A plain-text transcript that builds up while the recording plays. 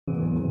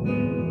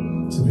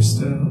to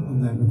bestow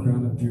on them a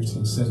crown of beauty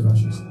instead of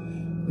ashes,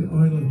 the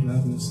oil of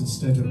gladness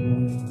instead of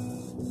mourning,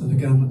 and a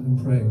garment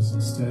of praise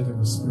instead of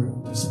a spirit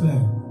of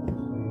despair.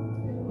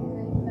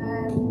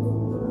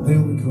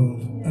 They'll be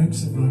called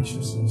oaks of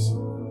righteousness,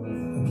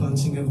 a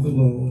planting of the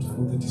Lord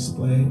for the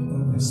display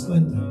of his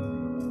splendour.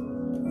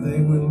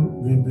 They will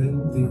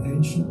rebuild the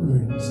ancient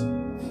ruins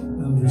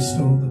and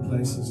restore the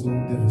places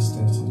long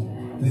devastated.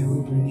 They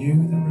will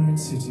renew the ruined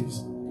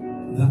cities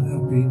that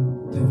have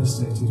been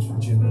devastated for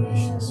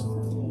generations.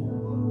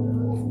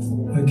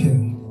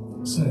 Okay,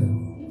 so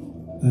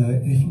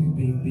if you've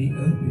been beat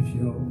up, if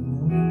you're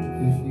mourning,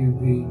 if you've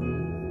been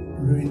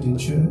ruined in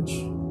church,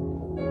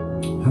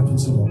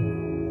 happens a lot.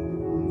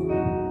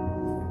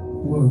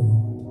 Whoa,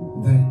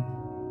 then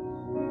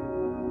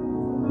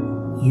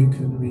you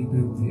can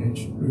rebuild the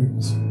ancient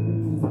ruins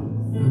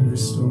and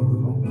restore the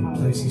long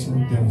places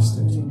long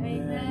devastated.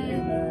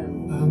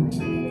 And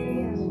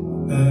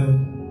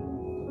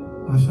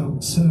I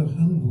felt so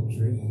humbled,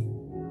 really,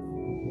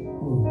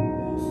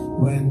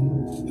 when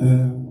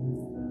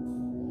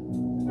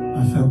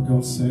I felt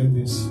God say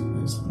this.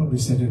 It's probably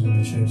said it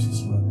in the church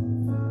as well,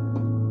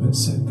 but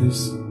said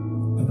this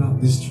about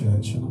this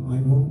church. And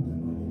I want,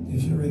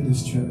 if you're in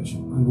this church,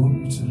 I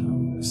want you to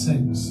have a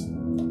sense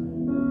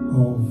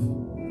of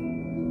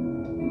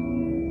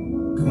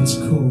God's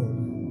call.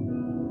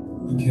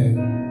 Okay,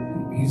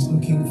 he's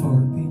looking for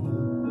a people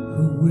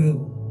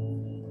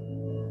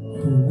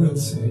who will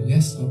say,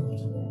 yes, Lord,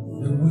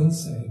 who will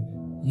say,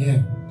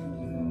 yeah,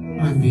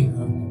 I'm beat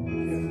up,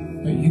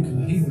 but you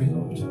can heal me,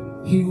 Lord.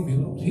 Heal me,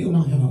 Lord. Heal my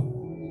heart.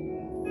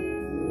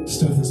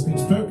 Stuff that's been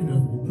spoken over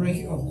me, break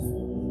it off.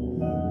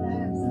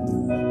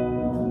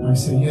 I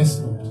say, yes,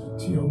 Lord,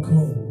 to your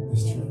call in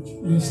this church.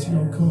 Yes, to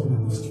your call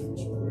in this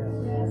church.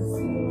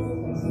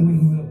 We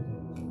will,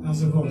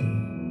 as a body,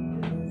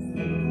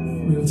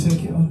 we will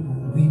take it on.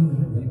 We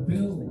will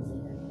rebuild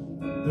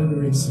the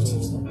ruined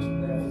cities, Lord,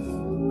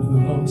 and the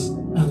lost,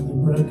 and the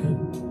broken,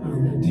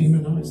 and the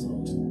demonized,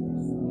 Lord.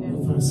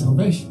 We'll find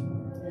salvation.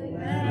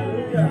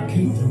 Your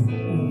kingdom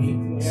will be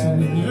seen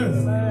in the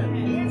earth.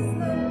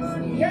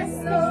 Yes,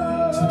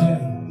 Lord. Today.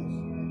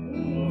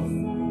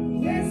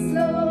 Yes,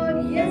 Lord.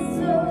 Yes,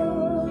 Lord.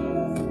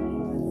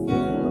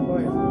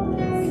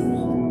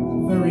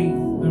 Very,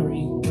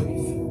 very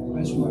brief.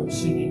 As we were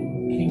singing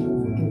King of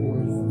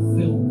Glory,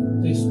 fill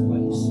this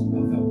place. I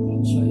felt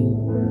God saying,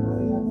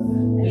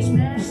 this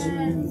place,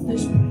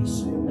 this place.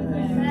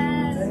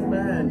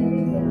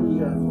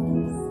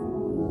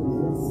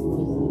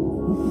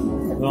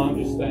 No, I'm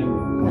just saying.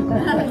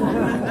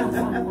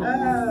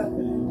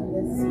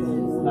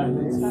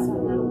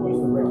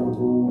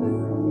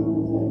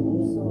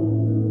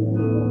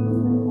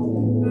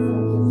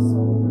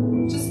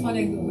 Just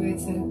following the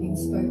words that have been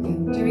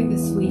spoken. During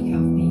this week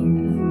I've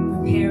been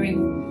preparing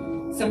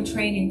some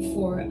training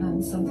for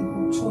something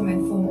called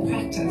trauma-informed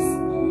practice.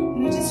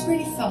 And I just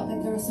really felt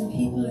that there are some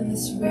people in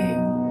this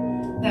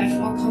room that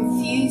are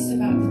confused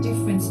about the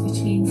difference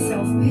between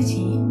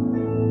self-pity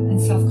and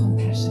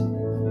self-compassion.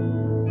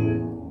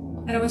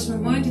 And I was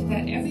reminded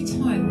that every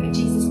time that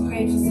Jesus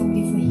prayed for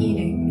somebody for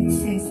healing, it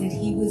says that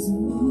he was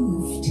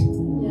moved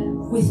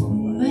with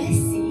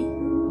mercy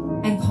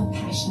and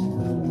compassion.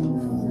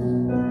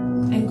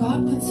 And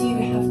God wants you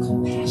to have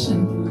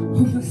compassion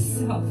on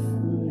yourself.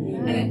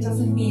 And it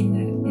doesn't mean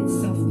that it's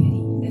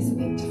self-pity. There's a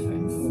big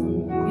difference.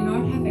 You're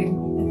not having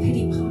a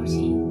pity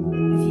party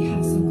if you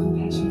have some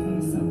compassion for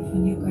yourself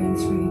when you're going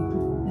through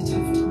a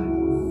tough time.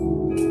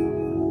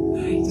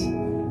 Right.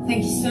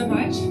 Thank you so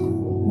much.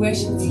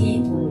 Worship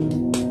team.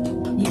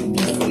 You can be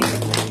seated.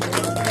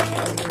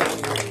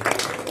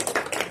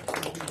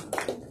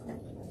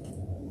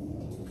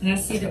 And I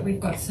see that we've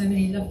got so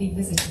many lovely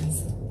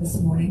visitors this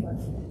morning.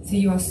 So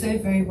you are so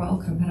very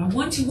welcome. And I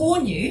want to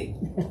warn you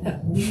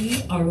that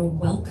we are a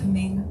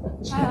welcoming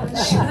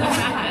church.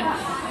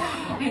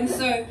 And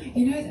so,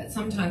 you know that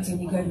sometimes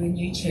when you go to a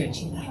new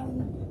church, you're like,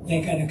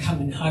 they're going to come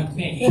and hug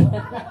me.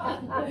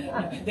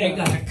 They're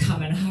going to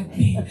come and hug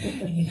me.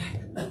 And you're like,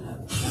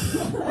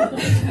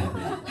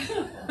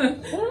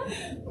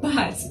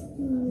 but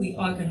we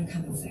are going to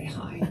come and say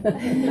hi.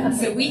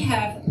 So we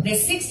have the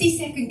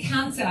 60-second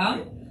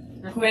countdown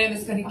Graham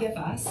is going to give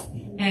us.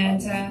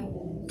 And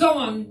go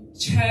on,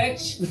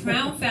 church,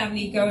 Crown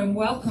family, go and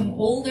welcome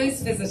all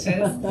those visitors.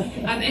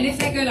 And if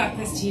they go like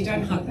this to you,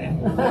 don't hug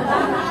them.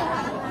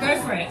 Go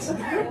for it. Do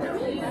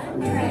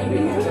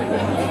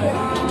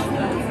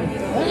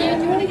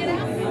you want to get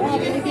out? Do you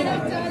want to get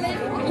up, darling?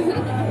 Do you want to get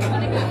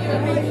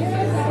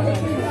out?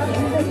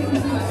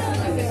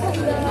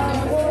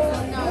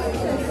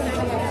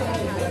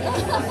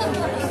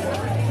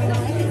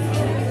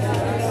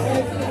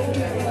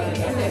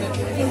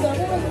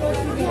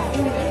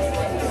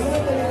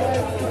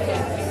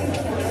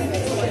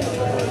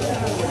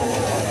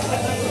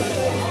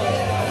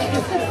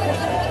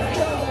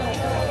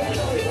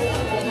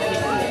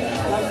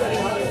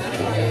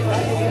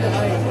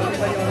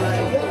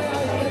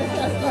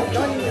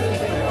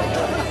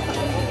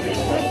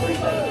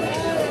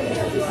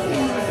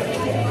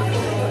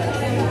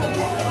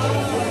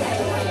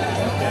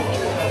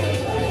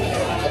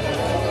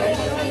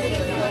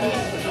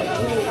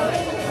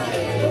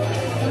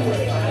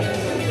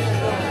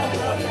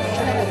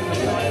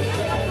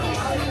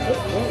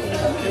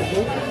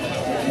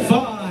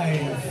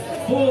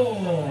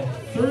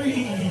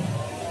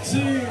 2,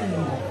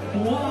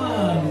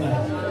 1.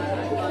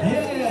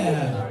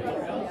 Yeah.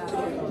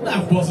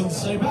 That wasn't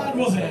so bad,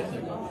 was it?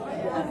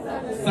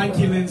 Thank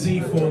you,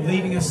 Lindsay, for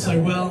leading us so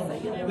well.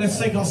 Let's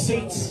take our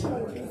seats.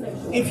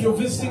 If you're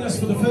visiting us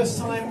for the first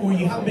time or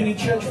you haven't been in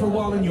church for a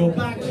while and you're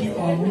back, you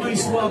are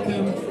most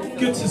welcome.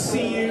 Good to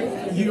see you.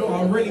 You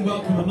are really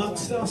welcome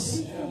amongst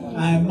us.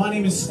 My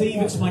name is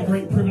Steve. It's my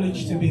great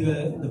privilege to be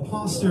the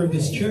pastor of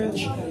this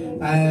church.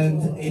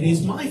 And it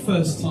is my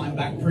first time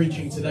back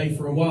preaching today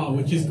for a while,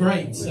 which is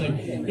great. So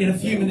in a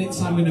few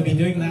minutes I'm going to be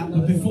doing that.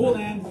 But before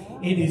then,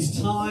 it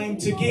is time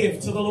to give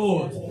to the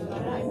Lord.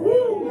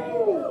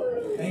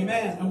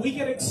 Amen. And we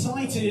get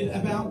excited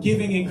about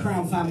giving in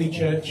Crown Family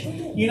Church.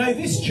 You know,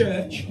 this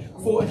church,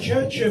 for a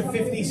church of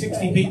 50,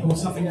 60 people,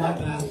 something like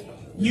that,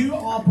 you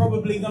are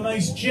probably the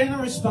most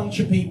generous bunch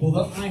of people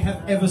that I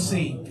have ever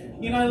seen.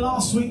 You know,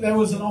 last week there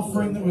was an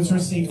offering that was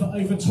received for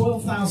over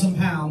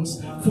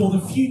 £12,000 for the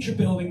future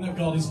building that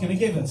God is going to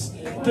give us.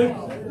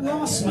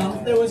 Last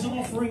month there was an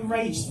offering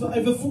raised for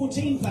over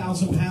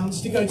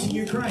 £14,000 to go to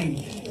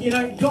Ukraine. You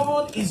know,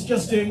 God is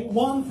just doing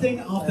one thing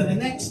after the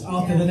next,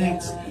 after the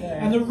next.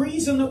 And the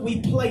reason that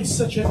we place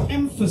such an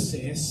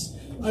emphasis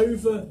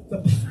over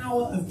the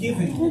power of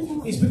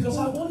giving is because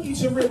I want you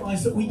to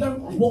realise that we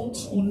don't want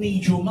or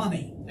need your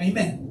money.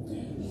 Amen.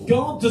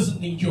 God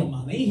doesn't need your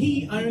money.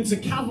 He owns a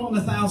cattle on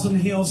 1,000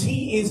 hills.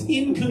 He is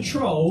in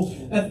control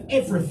of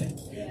everything.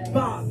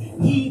 But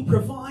He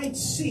provides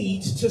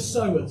seed to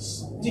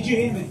sowers. Did you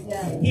hear me?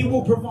 He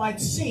will provide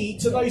seed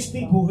to those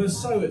people who are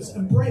sowers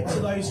and bread to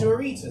those who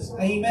are eaters.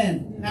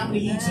 Amen. How many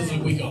eaters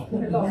have we got?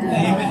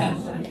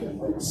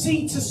 Amen.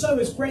 Seed to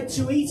sowers, bread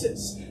to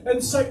eaters.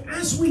 And so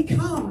as we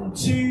come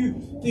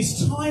to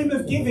this time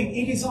of giving,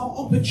 it is our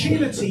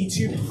opportunity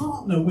to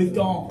partner with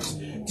God,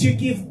 to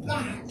give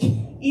back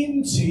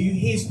into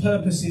His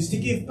purposes, to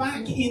give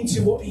back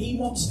into what He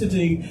wants to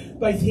do,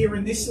 both here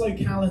in this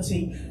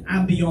locality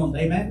and beyond.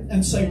 Amen.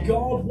 And so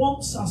God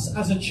wants us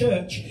as a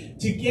church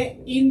to get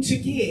into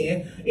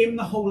gear in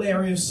the whole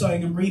area of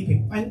sowing and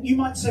reaping. And you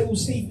might say, well,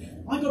 Steve,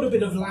 I got a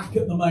bit of lack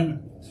at the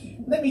moment.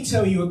 Let me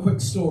tell you a quick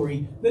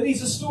story that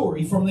is a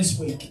story from this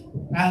week.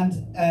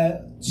 And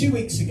 2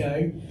 weeks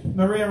ago,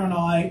 Maria and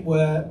I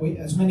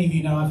as many of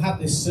you know, I've had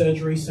this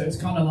surgery, so it's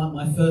kind of like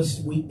my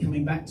first week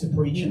coming back to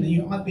preach. And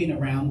I've been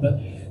around, but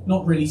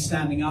not really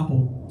standing up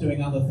or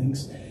doing other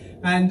things.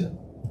 And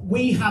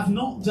we have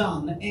not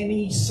done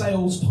any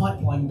sales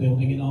pipeline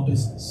building in our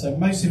business. So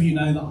most of you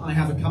know that I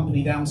have a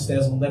company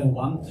downstairs on level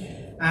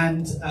 1.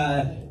 And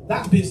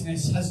that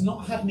business has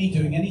not had me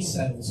doing any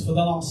sales for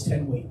the last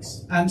 10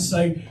 weeks. And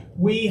so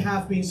we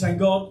have been saying,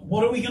 God,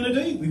 what are we going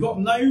to do? We've got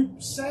no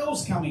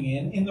sales coming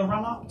in the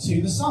run-up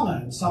to the summer.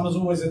 And summer's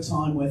always a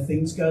time where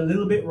things go a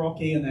little bit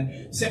rocky, and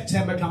then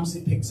September comes,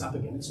 it picks up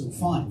again. It's all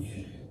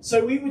fine.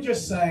 So we were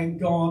just saying,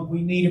 God,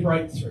 we need a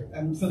breakthrough.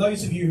 And for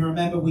those of you who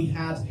remember, we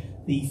had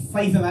the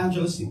Faith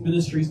Evangelistic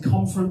Ministries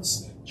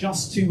Conference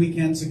just 2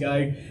 weekends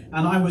ago,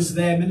 and I was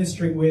there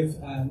ministering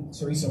with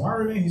Teresa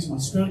Warame, who's my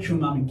spiritual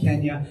mum in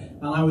Kenya,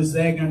 and I was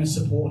there going to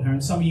support her,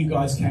 and some of you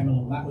guys came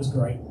along. That was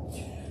great.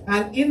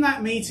 And in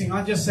that meeting,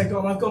 I just said,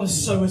 God, I've got to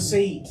sow a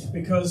seed,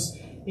 because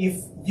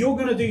if you're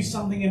going to do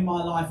something in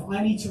my life,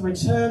 I need to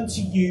return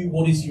to you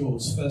what is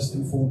yours, first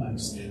and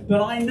foremost. But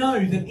I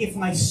know that if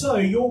I sow,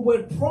 your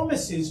word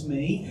promises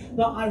me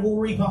that I will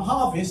reap a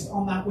harvest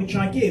on that which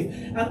I give.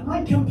 And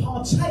I can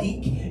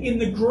partake in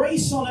the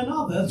grace on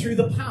another through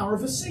the power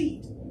of a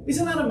seed.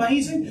 Isn't that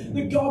amazing?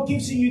 That God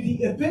gives you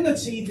the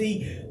ability,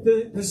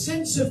 the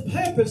sense of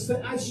purpose,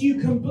 that as you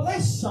can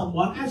bless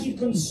someone, as you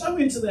can sow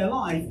into their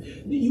life,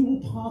 that you will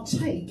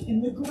partake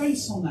in the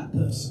grace on that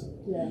person.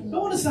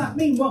 But what does that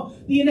mean? Well,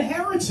 the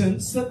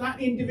inheritance that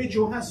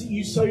individual has that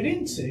you sowed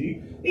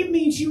into, it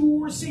means you will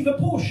receive a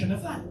portion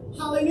of that.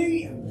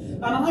 Hallelujah.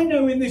 And I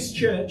know in this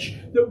church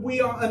that we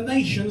are a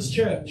nation's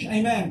church.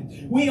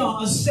 Amen. We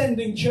are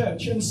ascending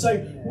church. And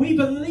so we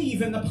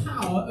believe in the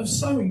power of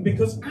sowing,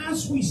 because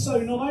as we sow,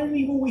 not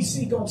only will we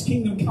see God's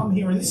kingdom come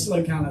here in this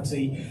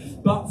locality,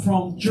 but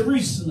from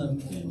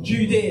Jerusalem,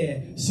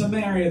 Judea,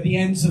 Samaria, the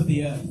ends of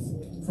the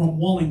earth, from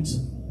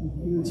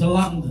Wallington to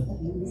London,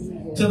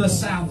 to the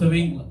south of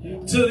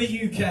England, to the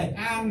UK,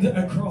 and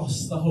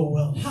across the whole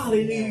world.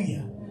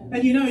 Hallelujah.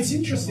 And you know, it's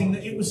interesting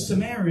that it was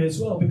Samaria as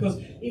well, because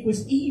it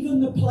was even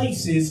the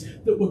places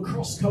that were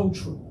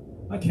cross-cultural.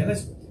 Okay,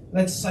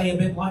 let's say a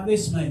bit like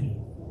this maybe.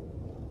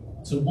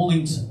 To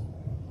Wallington,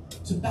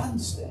 to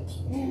Banstead,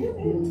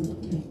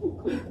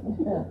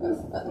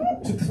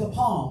 to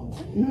Clapham,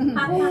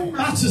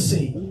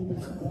 Battersea,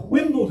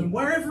 Wimbledon,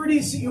 wherever it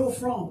is that you're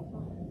from.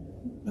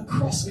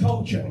 Across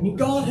culture. And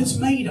God has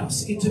made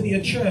us to be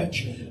a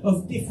church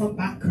of different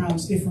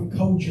backgrounds, different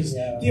cultures,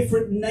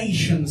 different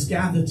nations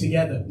gathered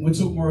together. And we'll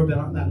talk more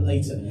about that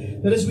later.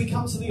 But as we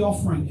come to the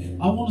offering,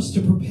 I want us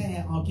to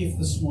prepare our gift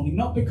this morning.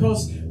 Not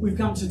because we've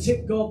come to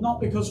tip God, not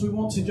because we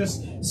want to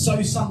just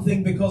sow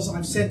something because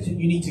I've said that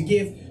you need to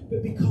give,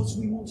 but because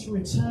we want to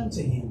return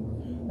to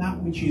Him that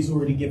which He has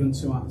already given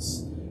to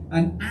us.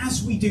 And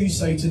as we do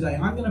so today,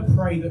 I'm going to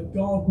pray that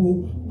God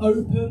will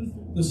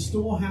open the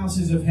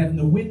storehouses of heaven,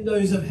 the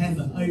windows of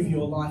heaven over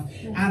your life,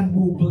 and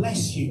will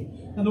bless you.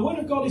 And the word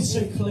of God is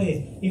so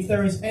clear. If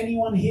there is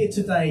anyone here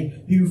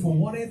today who, for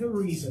whatever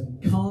reason,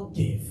 can't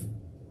give,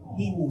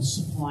 he will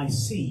supply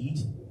seed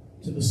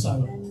to the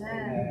sower.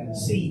 Amen.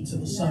 Seed to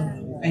the sower.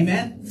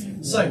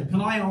 Amen? So,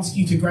 can I ask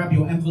you to grab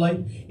your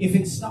envelope? If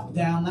it's stuck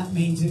down, that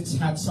means it's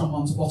had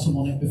someone's bottom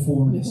on it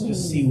before and it's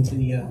just sealed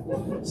the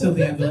envelope. So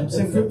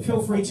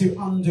feel free to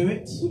undo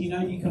it. You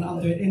know, you can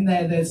undo it. In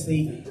there, there's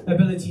the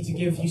ability to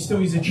give. You still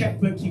use a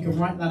checkbook. You can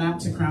write that out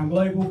to Crown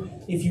Global.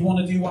 If you want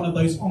to do one of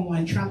those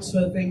online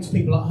transfer things,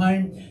 people at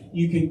home,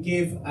 you can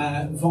give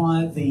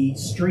via the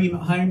stream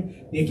at home.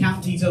 The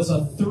account details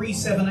are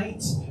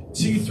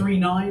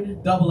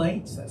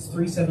 378-239-88. That's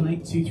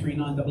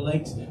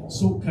 378-239-88.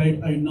 Sort code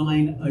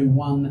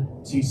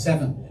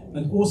 090127.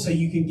 And also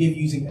you can give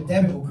using a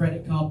debit or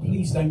credit card.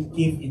 Please don't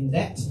give in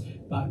debt,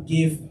 but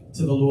give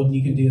to the Lord, and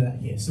you can do that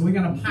here. So we're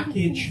going to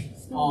package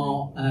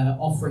our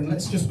offering.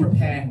 Let's just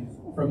prepare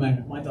for a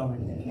moment, my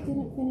darling. You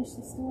didn't finish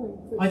the story.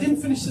 I didn't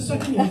finish the story.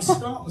 I didn't even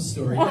start the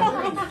story.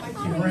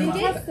 Thank you very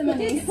much. So,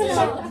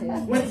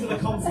 went to the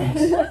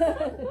conference.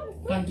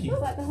 Thank you.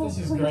 This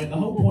is great. The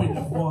whole point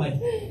of why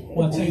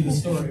I tell you the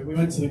story, we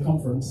went to the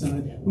conference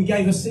and we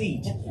gave a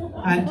seed.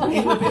 And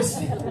in the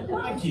business,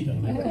 thank you,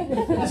 darling.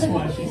 That's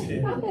why she's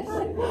here.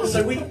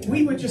 So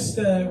we were just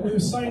we were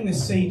sowing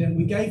this seed, and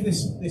we gave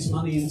this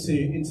money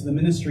into the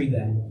ministry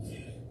there.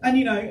 And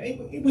you know,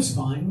 it was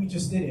fine, we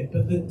just did it.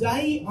 But the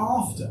day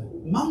after,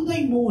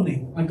 Monday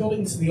morning, I got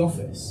into the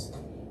office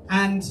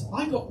and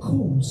I got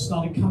calls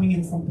started coming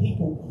in from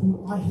people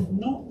who I had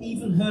not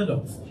even heard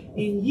of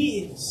in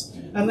years.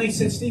 And they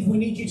said, Steve, we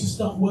need you to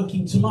start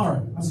working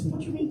tomorrow. I said, what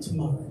do you mean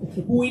tomorrow?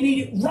 Well, we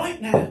need it right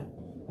now.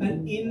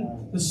 And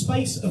in the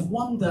space of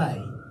one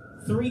day,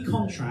 3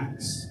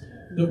 contracts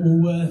that were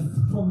worth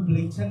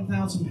probably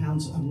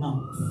 £10,000 a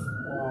month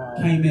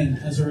came in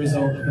as a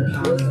result of the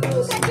power of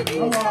God.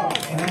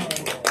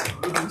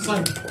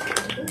 So,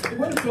 the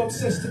Word of God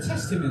says to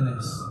test Him in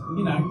this,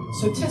 you know.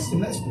 So test Him.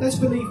 Let's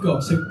believe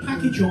God. So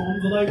package your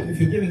envelope. If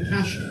you're giving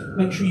cash,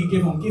 make sure you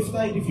give on gift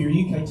aid. If you're a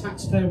UK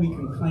taxpayer, we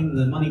can claim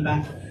the money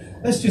back.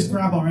 Let's just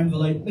grab our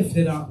envelope, lift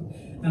it up,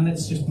 and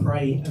let's just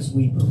pray as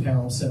we prepare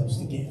ourselves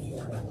to give.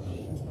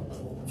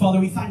 Father,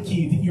 we thank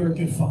you that you're a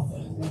good Father.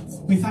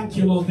 We thank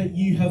you, Lord, that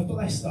you have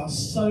blessed us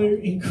so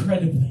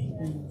incredibly.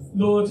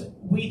 Lord,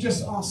 we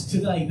just ask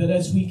today that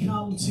as we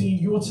come to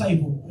your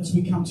table, as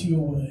we come to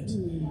your word,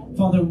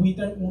 Father, we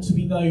don't want to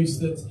be those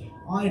that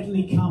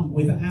idly come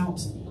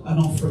without an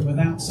offering,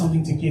 without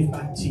something to give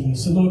back to you.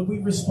 So, Lord, we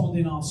respond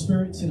in our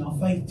spirits, in our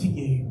faith to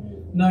you,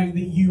 knowing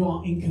that you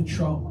are in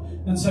control.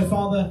 And so,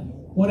 Father,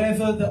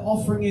 whatever the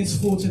offering is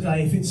for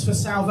today, if it's for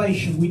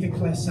salvation, we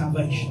declare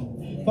salvation.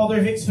 Father,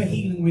 if it's for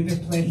healing, we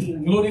declare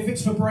healing. Lord, if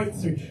it's for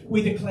breakthrough,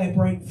 we declare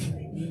breakthrough.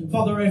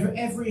 Father, over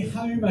every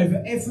home,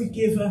 over every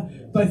giver,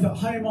 both at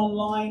home,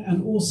 online,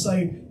 and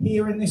also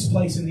here in this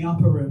place in the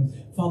upper room,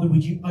 Father,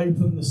 would you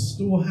open the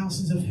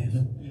storehouses of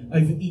heaven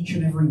over each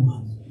and every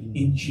one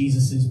in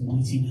Jesus'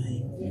 mighty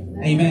name.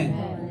 Amen.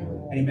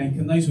 Amen.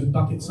 Can those with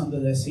buckets under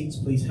their seats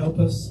please help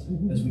us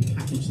as we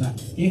package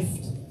that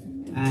gift?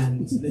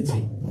 And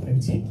Liddy, over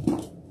to you.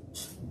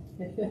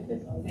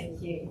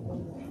 Thank you.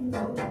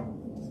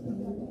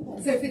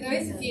 So for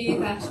those of you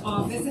that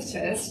are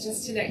visitors,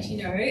 just to let you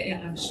know,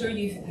 I'm sure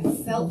you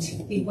have felt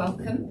the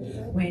welcome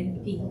when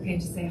people came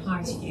to say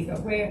hi to you,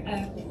 but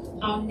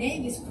our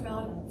name is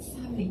Crown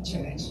Family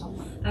Church,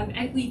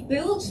 and we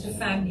build the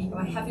family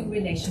by having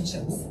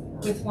relationships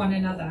with one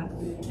another,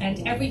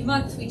 and every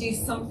month we do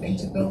something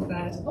to build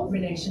that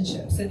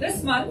relationship. So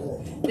this month,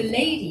 the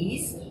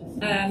ladies,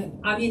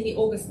 I'm in the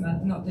August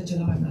month, not the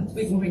July month,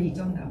 we've already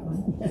done that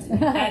one.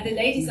 The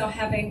ladies are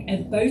having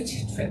a boat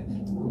trip.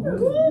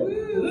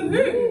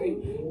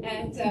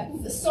 And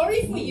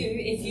sorry for you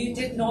if you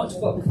did not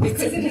book,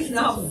 because it is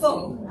now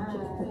full.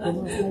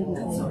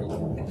 Sorry.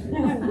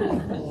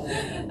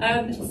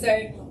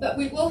 But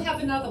we will have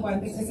another one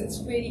because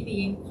it's really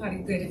been quite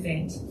a good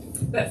event.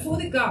 But for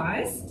the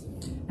guys,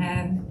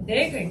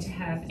 they're going to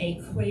have a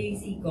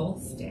crazy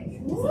golf day.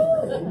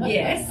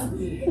 Yes.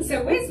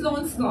 So where's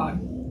Lawrence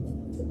gone?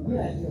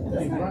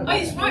 Oh,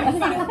 he's right in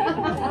front.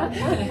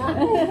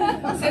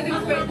 So the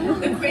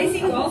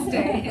crazy golf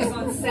day is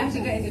on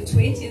Saturday the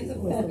 20th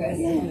of August.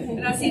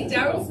 And I see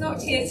Daryl's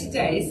not here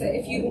today, so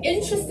if you're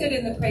interested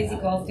in the crazy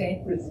golf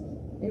day,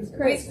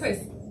 where's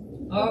Chris?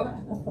 Oh,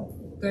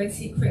 go and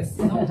see Chris.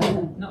 Not.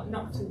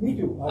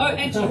 Oh,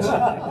 and Gigi.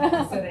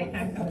 So they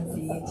can come and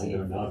see you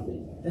too.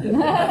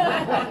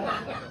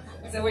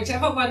 So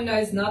whichever one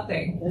knows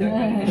nothing.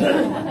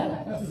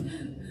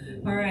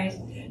 All right.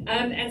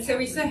 And so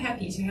we're so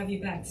happy to have you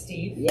back,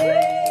 Steve.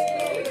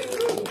 Yay!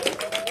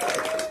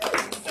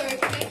 So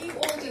can you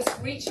all just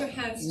reach your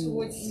hands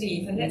towards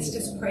Steve and let's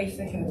just pray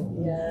for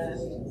him. Yeah.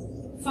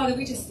 Father,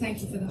 we just thank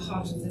you for the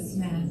heart of this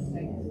man.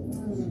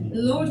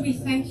 Lord, we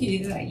thank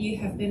you that you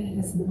have been in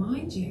his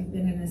mind, you have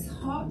been in his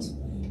heart,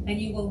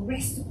 and you will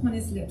rest upon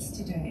his lips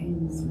today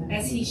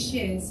as he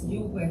shares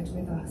your word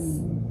with us.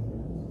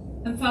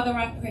 And Father,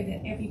 I pray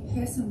that every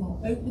person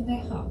will open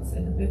their hearts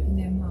and open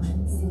their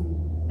minds.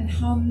 And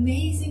how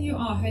amazing you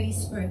are, Holy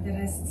Spirit, that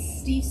as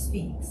Steve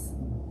speaks,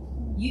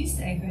 you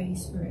say, Holy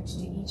Spirit,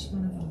 to each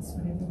one of us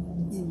whatever we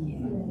need to hear.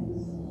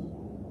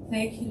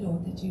 Thank you,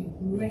 Lord, that you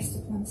rest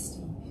upon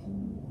Steve.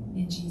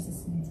 In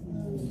Jesus' name.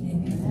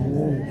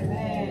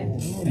 Amen.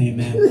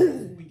 Amen.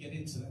 Before we get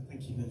into that,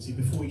 thank you, Lindsay.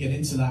 Before we get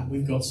into that,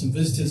 we've got some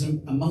visitors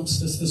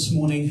amongst us this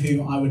morning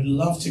who I would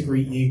love to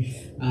greet you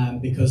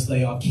because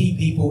they are key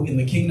people in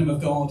the kingdom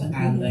of God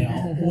and they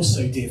are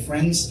also dear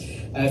friends.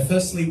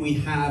 Firstly, we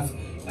have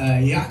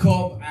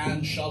Jacob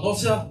and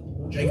Charlotta.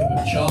 Jacob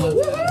and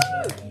Charlotte.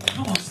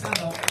 Come on, stand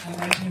up and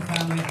raise your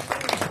family.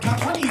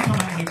 Why don't you come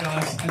out here,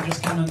 guys, and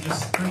just come and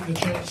just greet the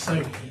church.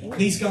 So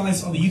these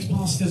guys are the youth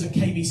pastors at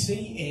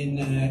KBC in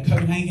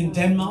Copenhagen,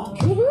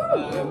 Denmark.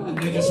 And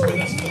they're just with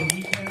us for the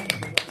weekend.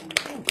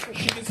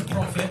 She is a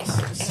prophet,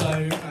 so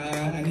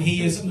and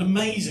he is an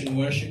amazing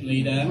worship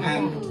leader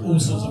and all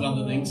sorts of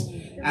other things.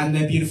 And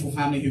their beautiful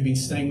family who've been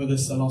staying with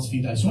us the last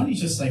few days. So why don't you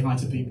just say hi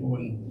to people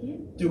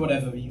and do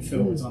whatever you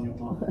feel is on your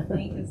heart.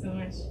 Thank you so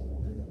much.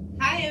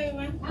 Hi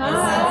everyone.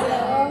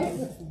 Hi.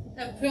 It's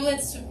a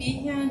privilege to be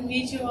here and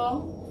meet you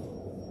all.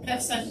 We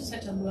have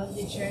such a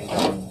lovely church.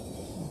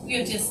 We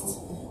have just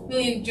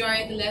really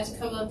enjoyed the last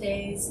couple of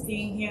days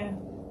being here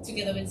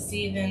together with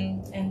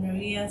Stephen and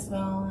Maria as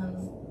well.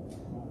 And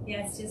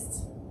yeah, it's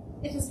just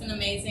been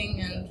amazing.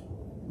 And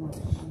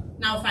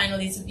now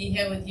finally to be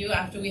here with you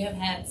after we have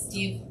had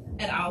Steve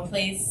at our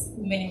place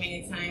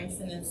many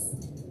times, and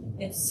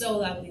it's so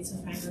lovely to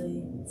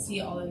finally see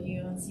all of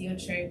you and see your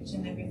church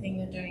and everything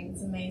you're doing.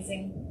 It's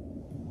amazing.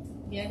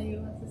 Yeah, do you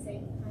want to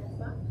say hi as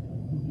well?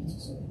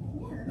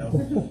 No.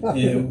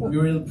 Yeah,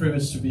 we're really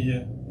privileged to be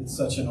here. It's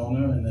such an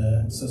honor, and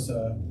it's such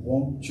a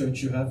warm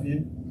church you have here,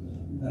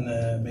 and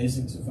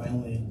amazing to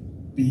finally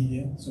be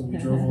here. So we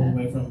drove all the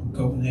way from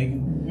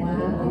Copenhagen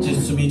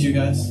just to meet you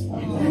guys. So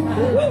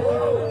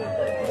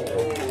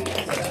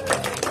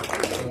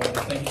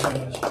thank you so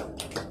much.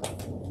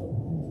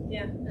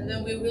 Yeah, and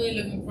then we're really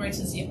looking forward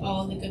to see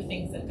all the good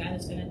things that God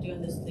is going to do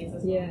in this place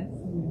as well.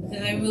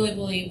 And I really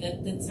believe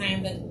that the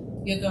time that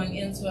you're going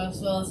into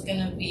as well is going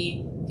to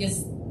be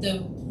just the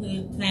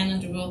plan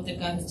and the road that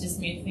God has just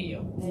made for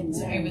you.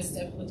 So every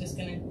step we're just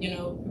going to,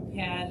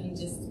 prepare, and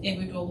just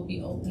every door will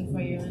be open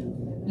for you. And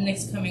the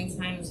next coming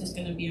time is just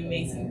going to be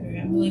amazing for you.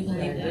 I really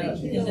believe that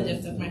in the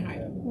depth of my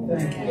heart.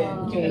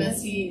 You're going to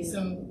see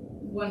some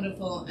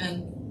wonderful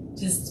and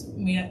just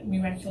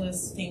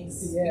miraculous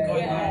things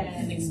going on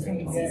in the next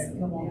coming season.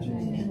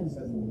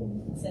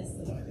 Says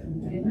the Lord.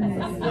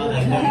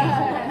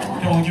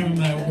 Go on, give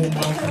them a warm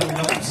welcome.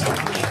 Love them so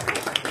much.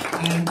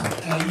 And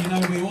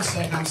we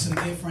also have some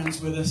dear friends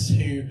with us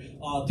who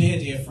are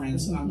dear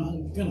friends. And I'm not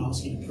going to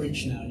ask you to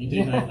preach now. You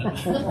do know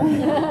that.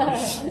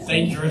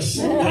 dangerous.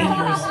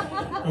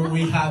 But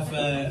we have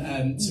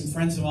some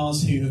friends of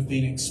ours who have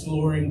been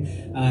exploring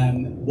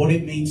what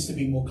it means to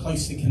be more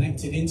closely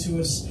connected into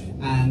us,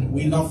 and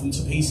we love them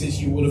to pieces.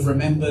 You will have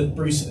remembered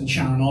Bruce and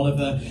Sharon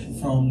Oliver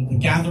from the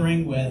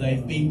gathering where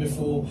they've been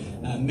before,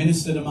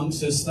 ministered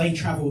amongst us. They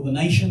travel the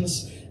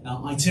nations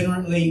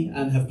itinerantly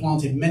and have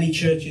planted many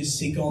churches,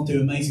 see God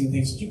do amazing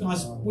things. You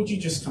guys, would you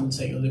just come and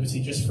take your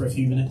liberty just for a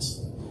few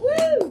minutes?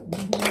 Woo!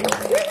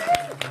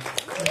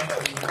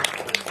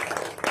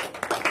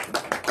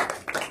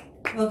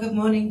 Well, good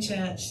morning,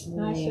 church.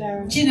 Hi,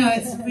 Sharon. Do you know,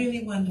 it's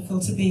really wonderful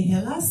to be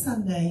here. Last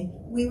Sunday,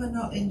 we were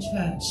not in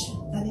church,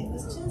 and it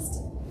was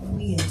just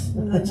weird.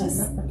 I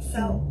just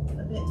felt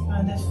a bit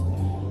kind of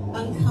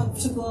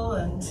uncomfortable,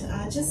 and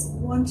I just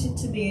wanted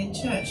to be in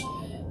church.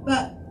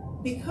 But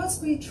because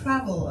we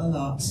travel a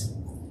lot,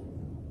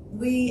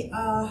 we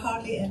are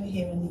hardly ever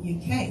here in the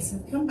UK, so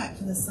we've come back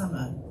for the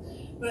summer.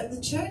 But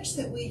the church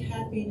that we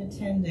had been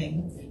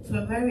attending,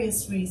 for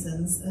various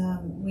reasons,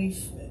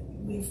 we've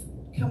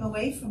come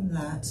away from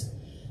that,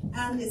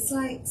 and it's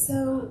like,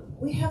 so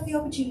we have the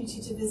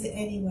opportunity to visit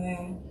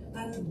anywhere,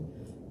 and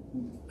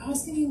I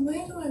was thinking,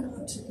 where do I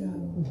want to go?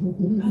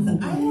 I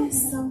thought, I want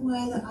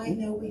somewhere that I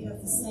know we have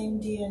the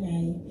same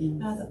DNA.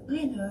 And I thought,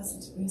 I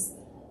said to Bruce,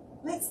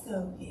 let's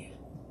go here.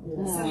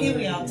 So here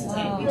we are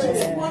today. We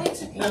just wanted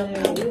to come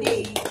and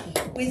be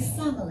with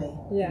family.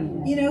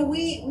 You know,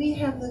 we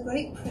have the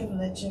great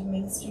privilege of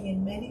ministering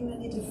in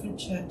many different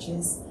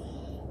churches,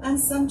 and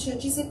some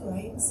churches are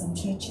great, some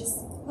churches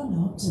are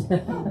not,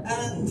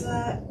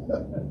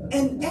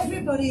 and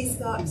everybody's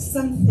got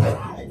something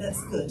that's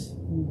good,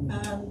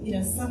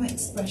 some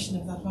expression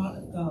of the heart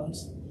of God,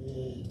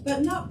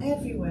 but not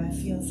everywhere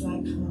feels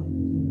like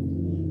home.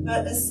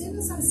 But as soon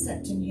as I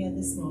stepped in here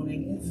this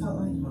morning, it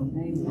felt like home.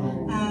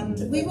 And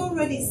we've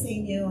already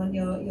seen you on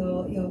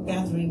your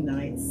gathering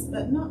nights,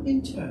 but not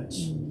in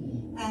church.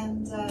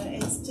 And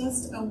it's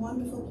just a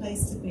wonderful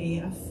place to be.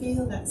 I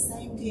feel that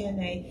same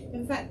DNA.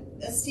 In fact,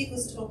 as Steve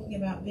was talking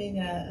about being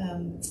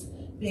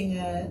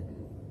a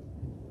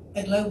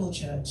global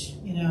church,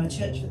 a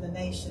church for the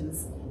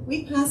nations.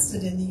 We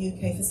pastored in the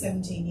UK for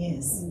 17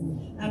 years,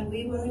 and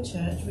we were a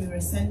church, we were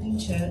a sending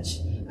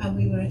church, and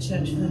we were a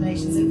church for the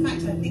nations. In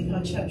fact, I think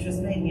our church was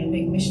mainly a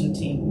big mission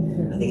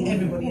team. I think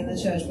everybody in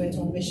the church went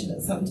on mission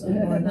at some time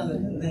or another,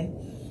 didn't they?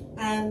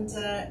 And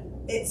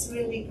it's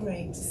really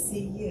great to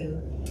see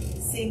you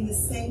seeing the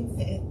same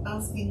thing,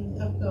 asking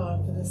of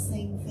God for the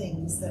same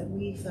things that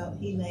we felt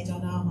He laid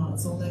on our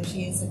hearts all those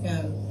years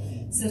ago.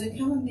 So to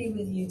come and be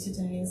with you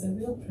today is a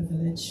real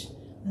privilege,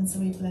 and so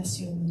we bless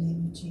you in the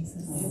name of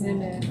Jesus.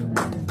 Amen.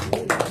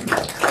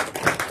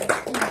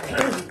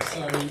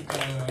 So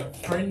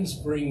friends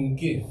bring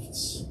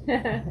gifts,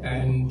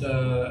 and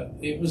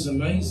it was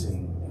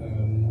amazing.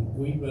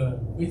 We were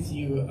with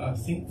you, I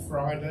think,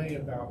 Friday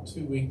about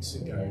 2 weeks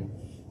ago,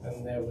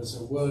 and there was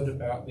a word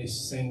about this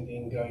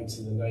sending, going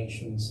to the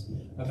nations.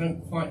 I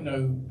don't quite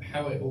know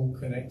how it all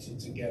connected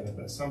together,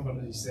 but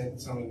somebody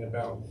said something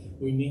about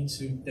we need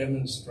to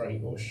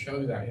demonstrate or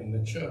show that in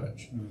the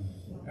church.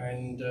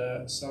 And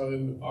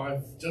so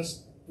I've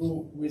just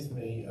brought with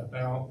me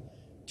about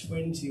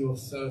 20 or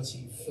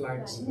 30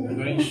 flags of the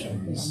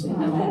nations,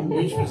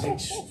 which was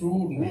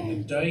extraordinary.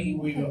 The day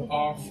we were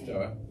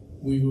after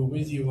we were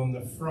with you on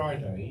the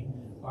Friday,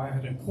 I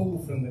had a call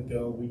from the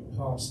girl we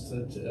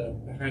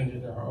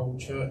handed our old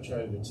church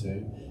over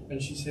to,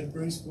 and she said,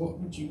 "Bruce, what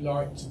would you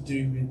like to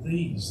do with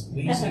these?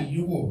 These are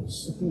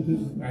yours."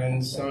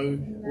 And so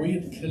we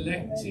had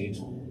collected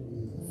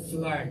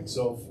flags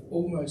of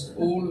almost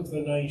all of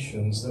the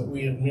nations that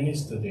we had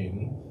ministered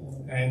in,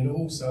 and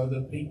also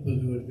the people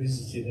who had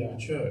visited our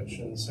church.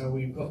 And so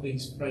we've got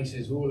these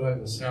places all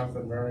over South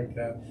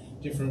America,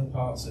 different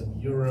parts of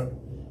Europe,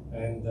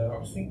 and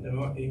I think there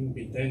might even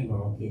be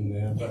Denmark in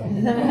there, but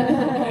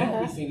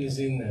everything is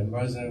in there.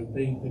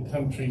 Mozambique, the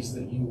countries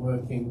that you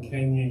work in,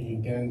 Kenya,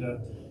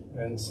 Uganda,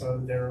 and so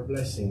they're a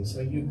blessing.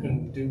 So you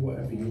can do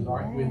whatever you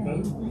like with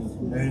them.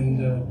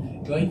 And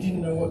they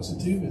didn't know what to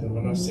do with them,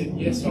 and I said,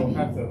 yes, I'll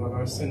have them. And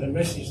I sent a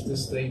message to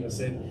Steve. I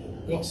said,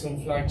 got some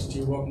flags, do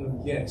you want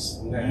them?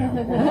 Yes, now.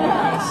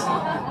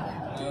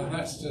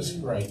 That's just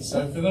great.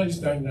 So for those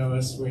who don't know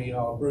us, we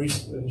are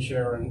Bruce and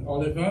Sharon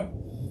Oliver,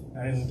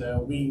 and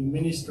we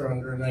minister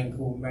under a name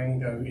called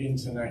Mango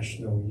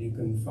International. You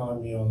can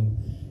find me on,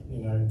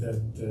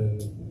 the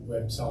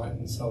website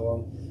and so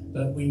on.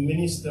 But we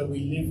minister, we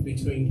live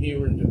between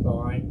here and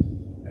Dubai,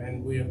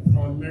 and we are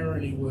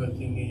primarily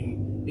working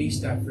in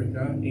East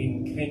Africa,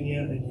 in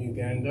Kenya and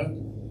Uganda,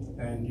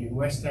 and in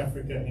West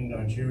Africa, in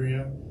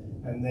Nigeria,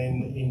 and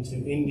then into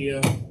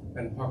India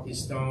and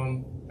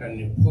Pakistan and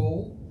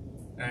Nepal.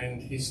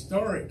 And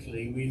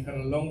historically, we've had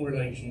a long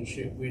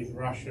relationship with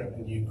Russia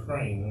and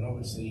Ukraine, and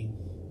obviously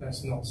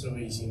that's not so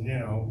easy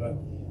now. But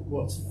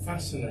what's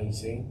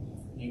fascinating,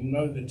 you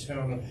know the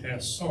town of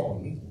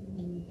Kherson.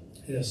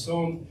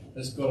 Kherson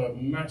has got a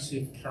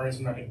massive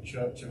charismatic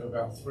church of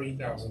about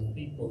 3,000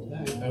 people,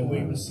 and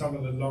we were some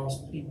of the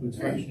last people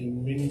to actually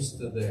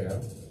minister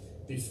there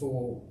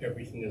before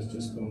everything has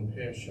just gone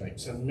pear-shaped.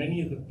 So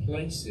many of the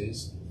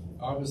places,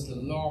 I was the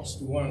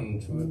last one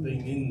to have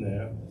been in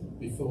there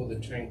before the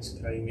tanks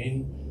came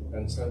in,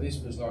 and so this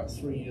was like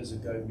 3 years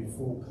ago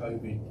before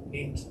COVID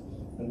hit,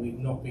 and we've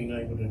not been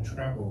able to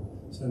travel.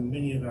 So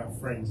many of our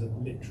friends have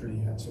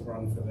literally had to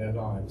run for their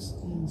lives.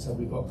 So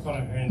we've got quite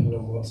a handle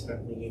on what's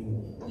happening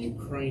in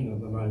Ukraine at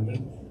the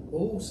moment.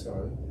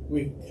 Also,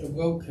 we're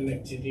well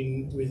connected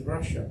with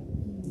Russia,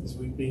 as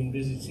we've been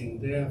visiting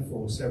there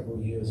for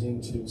several years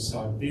into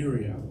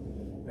Siberia,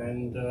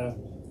 and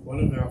one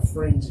of our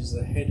friends is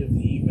the head of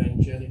the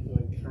evangelical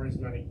and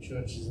charismatic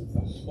churches of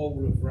the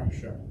whole of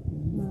Russia,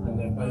 and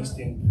they're based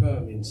in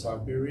Perm in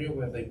Siberia,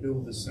 where they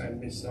build the SAM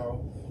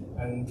missile.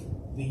 And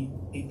the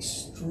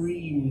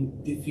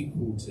extreme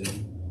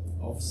difficulty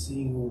of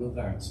seeing all of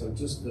that. So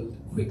just a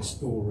quick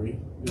story,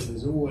 because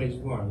there's always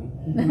one.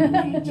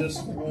 We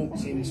just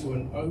walked into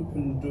an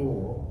open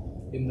door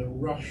in the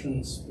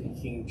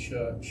Russian-speaking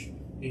church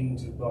in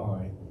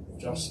Dubai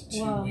just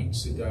 2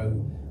 weeks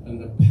ago, and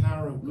the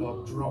power of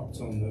God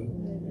dropped on them,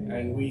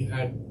 and we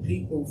had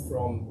people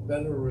from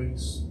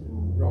Belarus,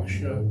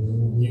 Russia,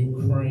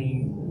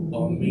 Ukraine,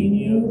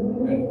 Armenia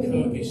and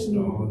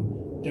Kyrgyzstan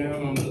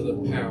down under the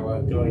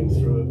power, going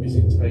through a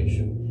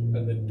visitation,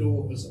 and the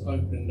door was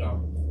opened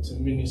up to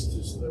minister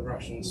to the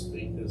Russian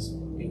speakers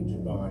in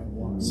Dubai.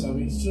 So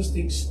it's just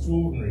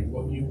extraordinary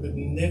what you could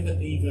never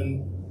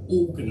even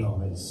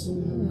organise.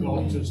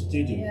 God just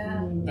did it.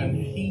 And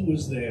he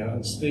was there,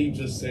 and Steve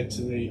just said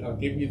to me, I'll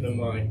give you the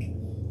mic.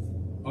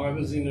 I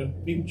was in a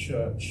big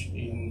church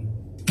in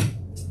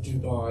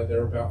Dubai.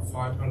 There are about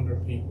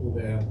 500 people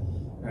there,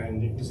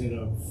 and it was in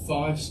a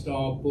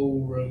 5-star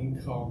ballroom,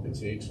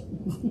 carpeted,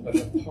 and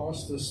the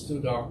pastor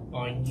stood up.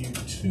 I knew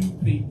 2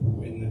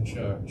 people in the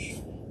church.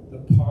 The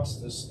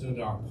pastor stood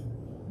up,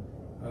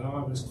 and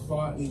I was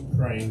quietly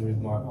praying with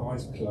my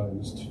eyes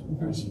closed,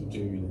 as you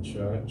do in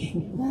church,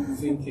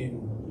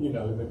 thinking,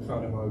 the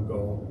kind of, oh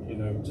God,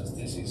 just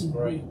this is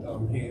great,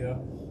 I'm here.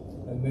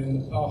 And then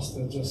the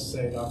pastor just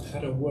said, I've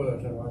had a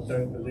word, and I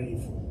don't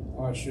believe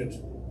I should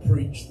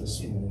preach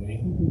this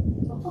morning.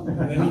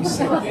 And then he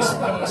said,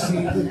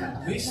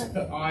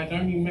 I'd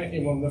only met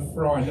him on the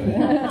Friday,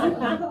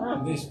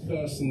 and this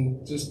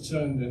person just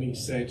turned and he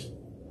said,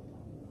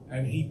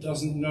 and he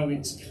doesn't know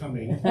it's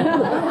coming.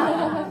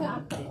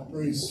 But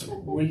Bruce,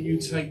 will you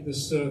take the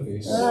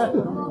service?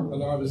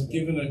 And I was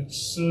given a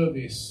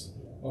service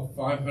of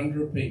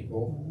 500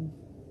 people,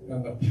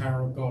 and the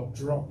power of God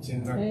dropped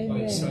in that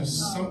place. So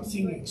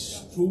something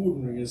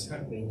extraordinary is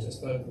happening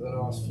just over the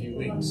last few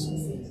weeks.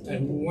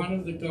 And one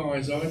of the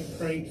guys I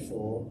prayed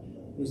for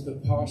was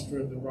the pastor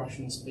of the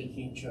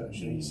Russian-speaking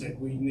church, and he said,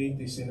 we need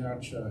this in our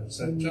church.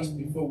 So just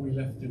before we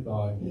left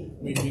Dubai,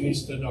 we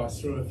ministered, I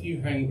threw a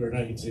few hand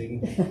grenades in,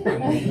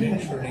 and we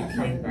literally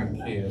came back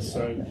here.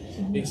 So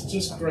it's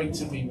just great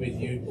to be with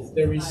you.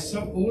 There is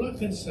all I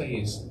can say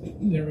is,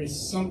 there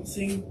is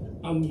something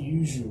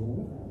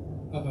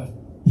unusual of a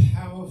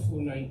powerful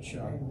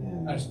nature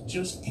has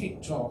just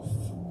kicked off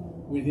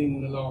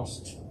within the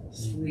last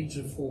 3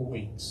 to 4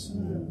 weeks.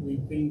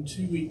 We've been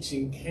 2 weeks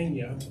in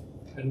Kenya,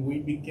 and we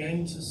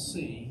began to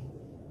see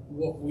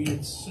what we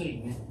had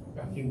seen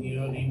back in the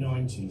early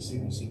 90s.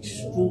 It was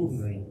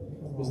extraordinary.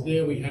 Because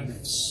there we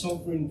had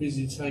sovereign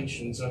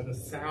visitations over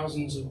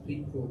thousands of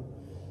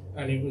people,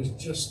 and it was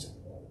just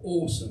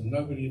awesome.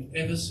 Nobody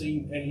had ever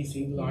seen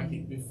anything like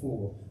it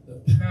before.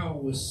 The power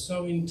was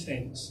so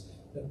intense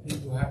that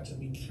people had to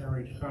be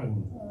carried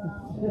home.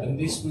 And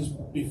this was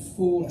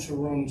before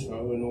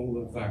Toronto and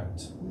all of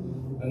that.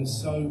 And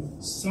so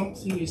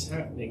something is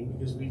happening,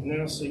 because we've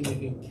now seen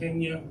it in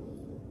Kenya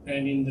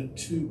and in the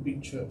 2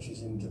 big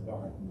churches in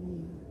Dubai,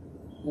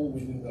 all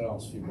within the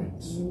last few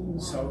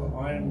weeks. So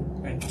I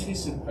am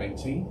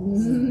anticipating,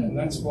 and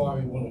that's why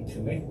we want to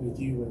connect with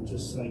you and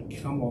just say,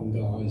 come on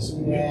guys,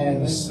 we're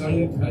on the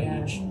same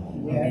page,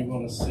 and we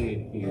want to see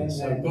it here.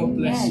 So God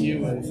bless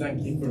you, and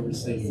thank you for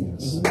receiving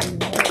us.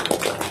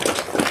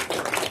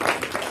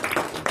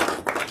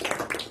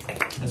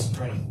 Let's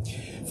pray.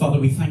 Father,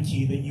 we thank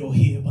you that you're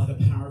here by the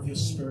power of your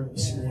Spirit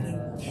this morning.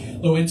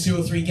 Lord, when 2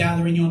 or 3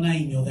 gather in your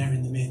name, you're there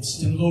in the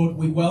midst. And Lord,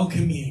 we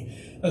welcome you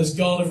as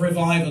God of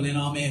revival in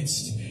our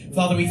midst.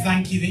 Father, we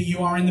thank you that you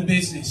are in the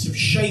business of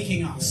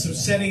shaking us, of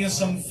setting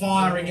us on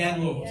fire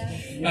again, Lord.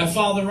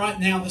 Father, right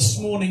now, this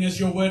morning, as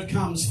your word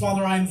comes,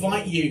 Father, I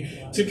invite you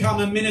to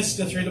come and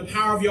minister through the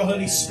power of your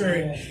Holy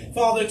Spirit.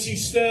 Father, to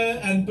stir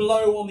and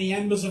blow on the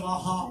embers of our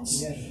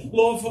hearts.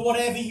 Lord, for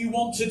whatever you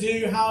want to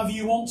do, however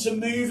you want to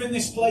move in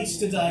this place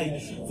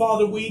today,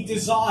 Father, we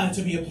desire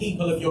to be a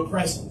people of your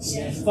presence.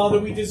 Father,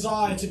 we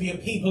desire to be a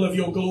people of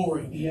your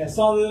glory.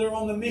 Father, that are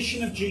on the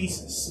mission of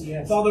Jesus.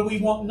 Father, we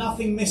want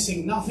nothing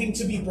missing, nothing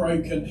to be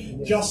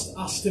broken, just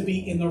us to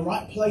be in the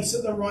right place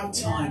at the right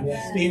time,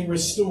 being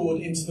restored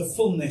into the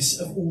fullness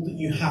of all that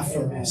you have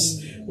for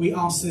us. We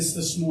ask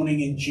this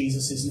morning in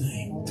Jesus'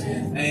 name.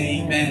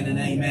 Amen and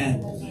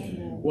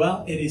amen.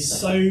 Well, it is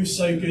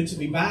so good to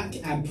be back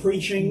and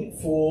preaching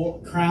for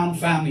Crown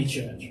Family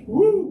Church.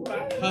 Woo!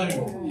 Back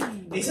home.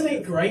 Isn't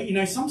it great? You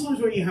know, sometimes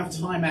when you have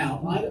time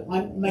out,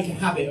 I make a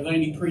habit of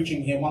only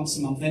preaching here once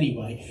a month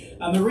anyway.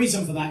 And the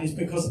reason for that is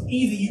because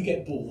either you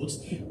get bored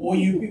or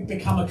you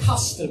become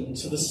accustomed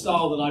to the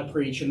style that I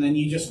preach, and then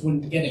you just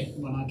wouldn't get it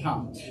when I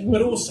come.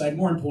 But also,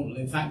 more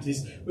importantly, the fact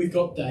is, we've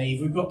got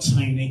Dave, we've got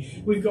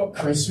Tony, we've got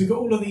Chris, we've got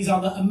all of these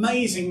other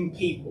amazing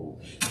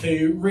people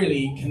who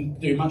really can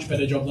do a much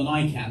better job than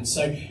I can.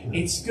 So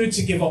it's good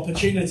to give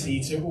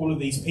opportunity to all of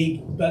these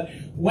people. But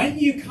when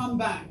you come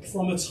back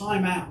from a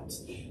time out,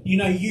 you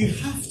know, you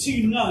have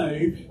to know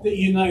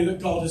that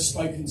God has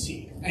spoken to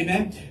you.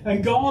 Amen.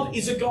 And God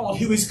is a God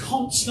who is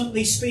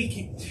constantly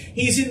speaking.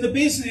 He is in the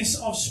business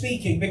of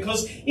speaking,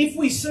 because if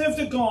we served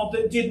a God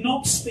that did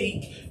not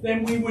speak,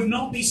 then we would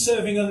not be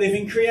serving a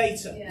living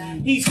creator.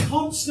 He's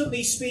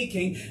constantly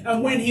speaking,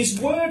 and when his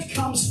word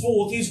comes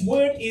forth, his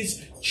word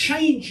is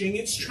changing,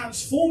 it's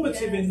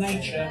transformative in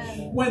nature.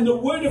 When the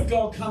word of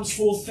God comes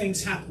forth,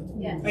 things happen.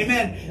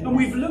 Amen. And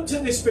we've looked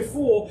at this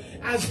before.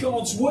 As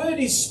God's word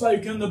is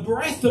spoken, the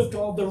breath of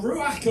God, the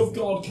ruach of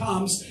God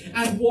comes,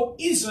 and what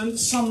isn't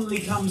suddenly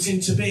comes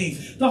into being.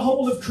 The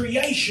whole of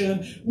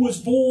creation was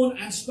born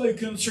and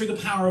spoken through the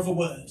power of a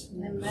word.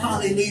 Amen.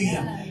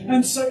 Hallelujah.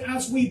 And so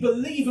as we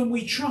believe and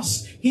we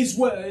trust his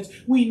word,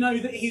 we know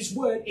that his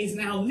word is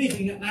now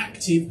living and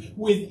active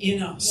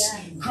within us.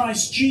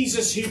 Christ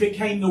Jesus, who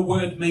became the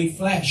word made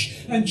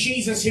flesh, and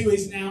Jesus who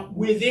is now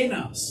within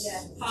us.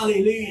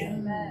 Hallelujah.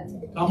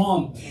 Amen. Come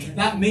on.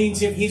 That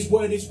means if his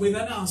word is within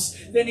us,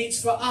 then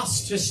it's for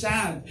us to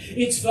stand.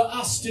 It's for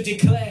us to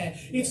declare.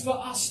 It's for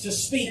us to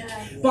speak.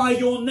 By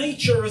your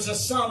nature as a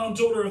son and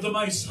daughter of the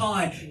Most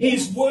High,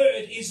 his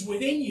word is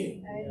within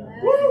you.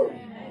 Woo!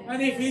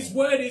 And if his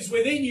word is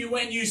within you,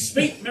 when you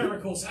speak,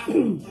 miracles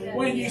happen.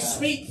 When you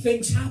speak,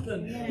 things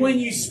happen. When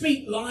you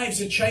speak, lives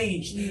are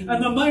changed.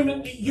 And the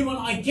moment that you and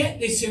I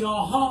get this in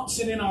our hearts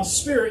and in our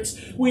spirits,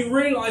 we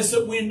realize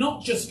that we're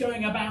not just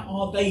going about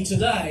our day to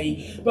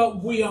day,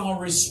 but we are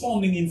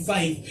responding in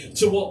faith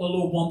to what the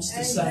Lord wants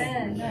to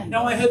say.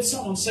 Now, I heard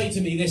someone say to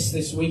me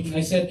this week, and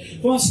they said,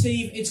 well,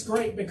 Steve, it's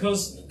great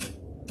because,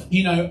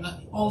 you know,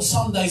 on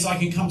Sundays I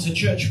can come to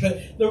church,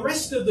 but the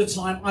rest of the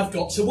time I've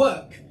got to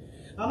work.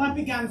 And I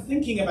began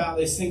thinking about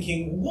this,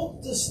 thinking,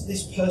 what does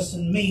this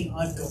person mean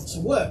I've got to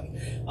work?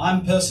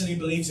 I'm a person who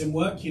believes in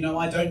work. You know,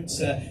 I don't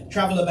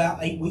travel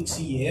about 8 weeks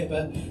a year,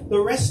 but the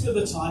rest of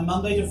the time,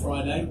 Monday to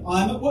Friday,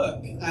 I'm at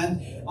work.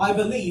 And I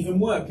believe in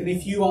work. And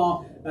if you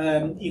are,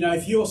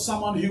 if you're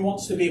someone who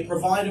wants to be a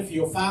provider for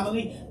your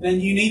family, then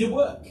you need to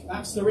work.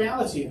 That's the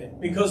reality of it.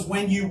 Because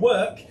when you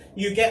work,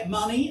 you get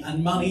money,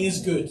 and money is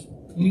good.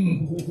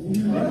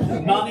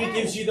 Money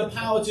gives you the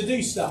power to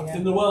do stuff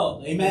in the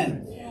world.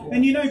 Amen.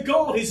 And you know,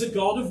 God is a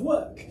God of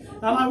work.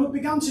 And I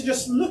began to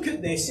just look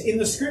at this in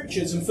the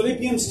scriptures. In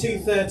Philippians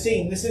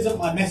 2:13, this isn't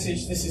my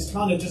message, this is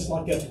kind of just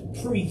like a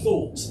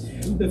pre-thought.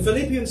 The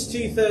Philippians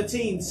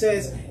 2:13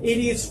 says, it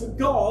is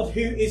God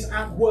who is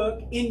at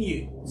work in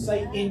you.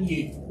 Say, in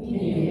you.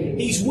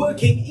 He's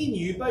working in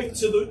you both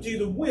to do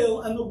the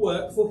will and the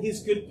work for his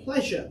good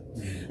pleasure.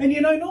 And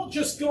you know, not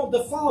just God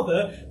the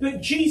Father,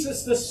 but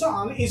Jesus the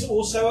Son is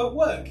also at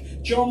work.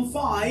 John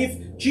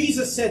 5,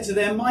 Jesus said to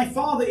them, my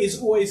Father is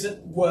always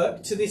at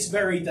work to this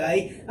very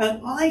day,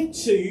 and I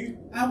too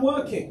am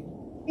working.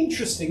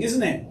 Interesting,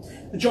 isn't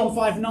it? John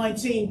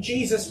 5:19,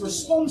 Jesus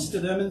responds to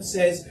them and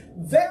says,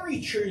 very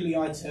truly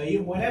I tell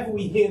you, whenever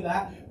we hear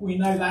that, we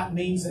know that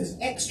means there's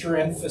extra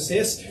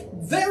emphasis.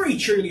 Very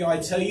truly I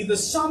tell you, the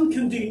Son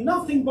can do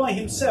nothing by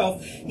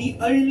himself. He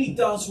only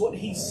does what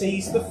he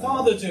sees the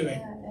Father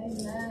doing.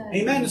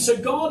 Amen. So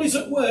God is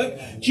at work.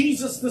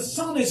 Jesus the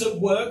Son is at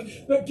work.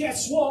 But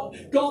guess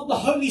what? God the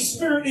Holy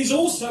Spirit is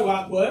also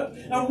at work.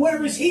 And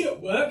where is he at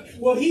work?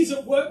 Well, he's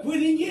at work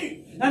within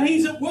you. And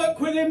he's at work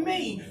within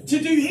me to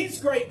do his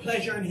great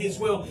pleasure and his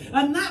will.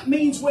 And that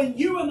means when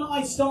you and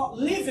I start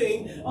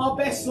living our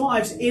best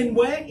lives in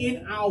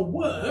our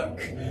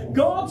work,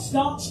 God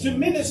starts to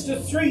minister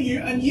through you,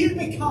 and you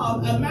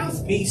become a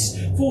mouthpiece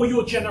for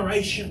your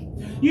generation.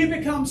 You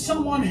become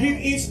someone who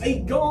is a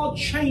God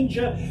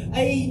changer,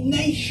 a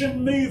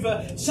nation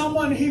mover,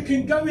 someone who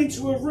can go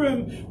into a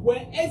room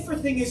where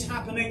everything is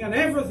happening and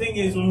everything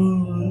is...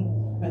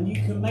 and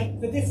you can make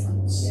the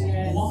difference.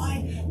 Yes.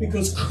 Why?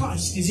 Because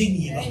Christ is in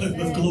you, the hope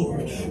of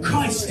glory.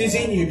 Christ is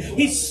in you.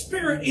 His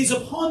Spirit is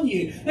upon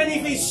you. And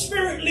if his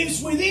Spirit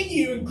lives within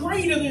you, and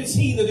greater is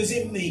he that is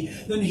in me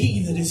than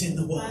he that is in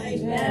the world.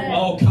 Amen.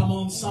 Oh, come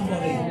on,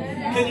 somebody.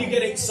 Amen. Can you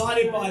get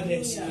excited by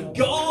this?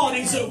 God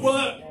is at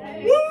work.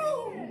 Woo!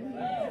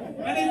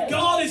 And if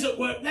God is at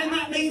work, then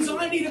that means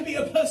I need to be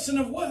a person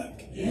of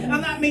work.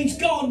 And that means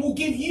God will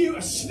give you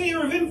a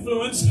sphere of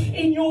influence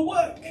in your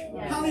work.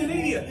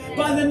 Hallelujah.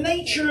 By the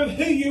nature of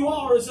who you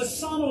are as a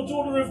son or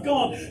daughter of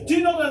God, do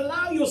not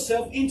allow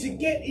yourself to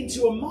get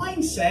into a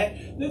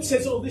mindset that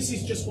says, oh, this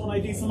is just what I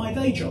do for my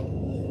day job.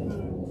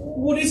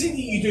 What is it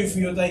that you do for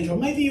your day job?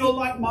 Maybe you're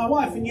like my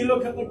wife and you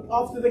look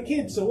after the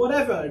kids or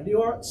whatever.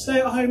 You're a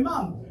stay-at-home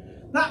mum.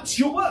 That's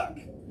your work.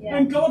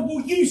 And God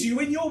will use you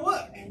in your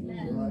work.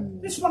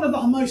 It's one of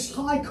the most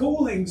high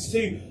callings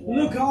to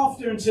look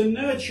after and to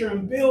nurture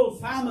and build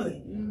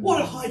family.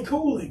 What a high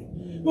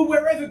calling. But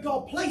wherever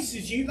God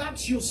places you,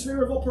 that's your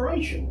sphere of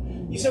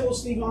operation. You say, well,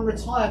 Steve, I'm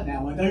retired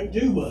now. I don't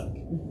do work.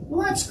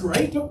 Well, that's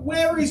great. But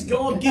where is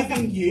God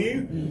giving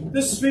you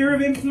the sphere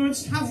of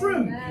influence to have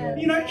room?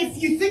 You know,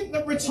 if you think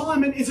that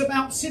retirement is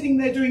about sitting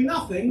there doing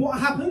nothing, what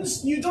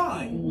happens? You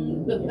die.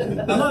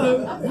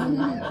 Hello?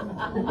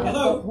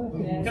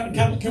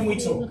 Hello? Can we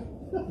talk?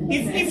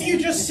 If you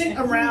just sit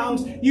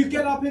around, you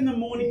get up in the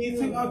morning, you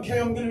think, okay,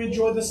 I'm going to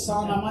enjoy the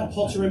sun, I might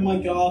potter in my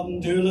garden,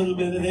 do a little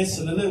bit of this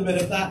and a little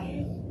bit of that.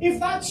 If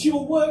that's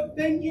your work,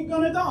 then you're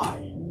going to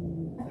die.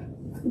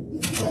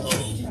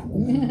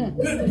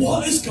 But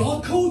what has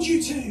God called you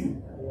to?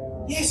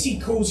 Yes, he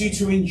calls you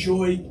to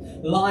enjoy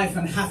life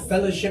and have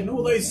fellowship and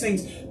all those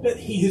things, but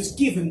he has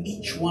given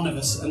each one of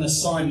us an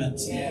assignment.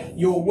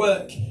 Your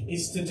work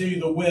is to do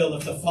the will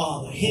of the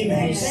Father, him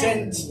who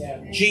sent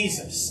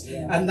Jesus,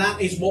 and that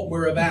is what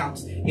we're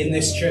about in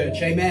this church.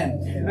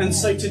 Amen. And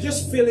so to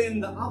just fill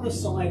in the other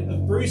side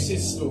of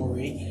Bruce's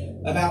story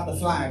about the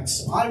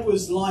flags, I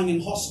was lying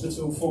in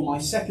hospital for my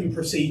second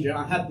procedure.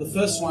 I had the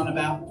first one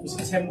about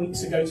 10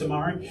 weeks ago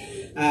tomorrow,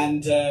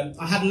 and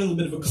I had a little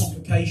bit of a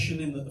complication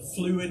in that the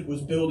fluid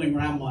was building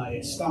around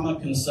my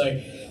stomach, and so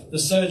the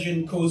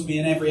surgeon calls me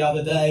in every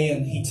other day,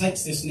 and he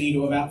takes this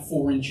needle about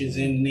 4 inches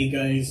in, and he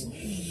goes,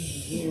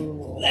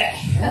 there,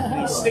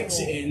 and he sticks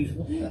it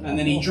in, and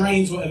then he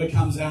drains whatever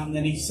comes out, and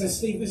then he says,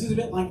 Steve, this is a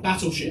bit like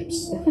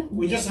battleships.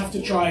 We just have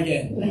to try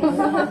again.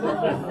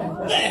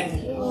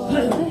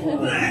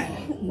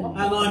 And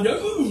I'm going,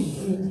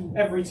 ooh,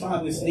 every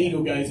time this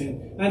needle goes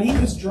in. And he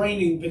was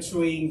draining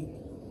between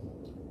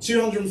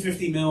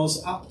 250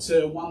 mils up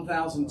to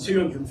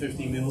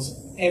 1,250 mils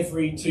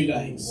every 2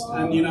 days.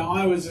 And, you know,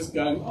 I was just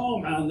going, oh,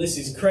 man, this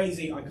is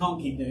crazy. I can't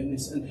keep doing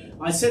this. And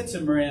I said to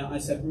Maria,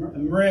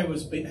 Maria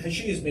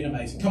she has been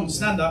amazing. Come on,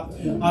 stand up.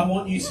 I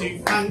want you to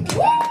thank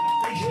her.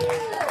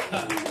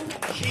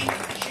 She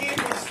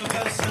was the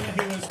person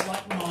who was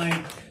like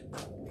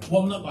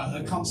well, not,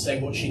 I can't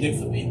say what she did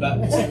for me, but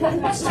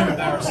it's too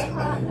embarrassing.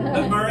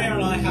 But Maria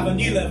and I have a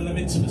new level of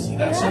intimacy,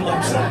 that's all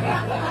I'm saying.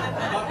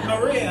 But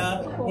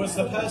Maria was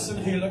the person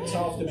who looked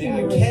after me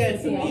and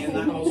cared for me in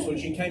that hospital.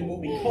 She came and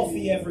bought me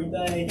coffee every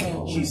day.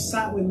 She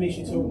sat with me,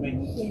 she talked with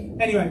me.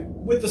 Anyway,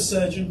 with the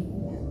surgeon,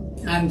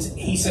 and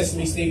he says to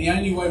me, Steve, the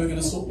only way we're going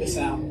to sort this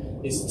out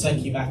is to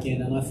take you back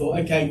in. And I thought,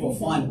 okay, well,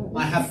 fine,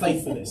 I have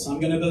faith for this. I'm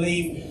going to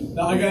believe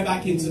that I go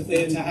back into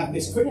theatre, have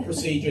this quick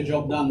procedure,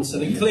 job done. So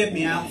they cleared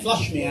me out,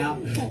 flushed me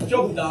out,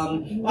 job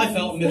done. I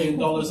felt $1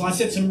 million. I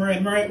said to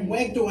Maria,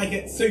 where do I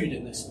get food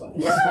in this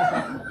place?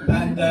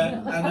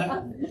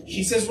 And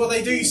she says, well,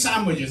 they do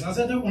sandwiches. I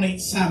said, I don't want to eat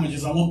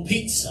sandwiches, I want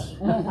pizza.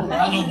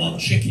 I don't want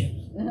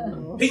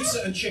chicken.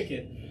 Pizza and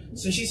chicken.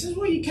 So she says,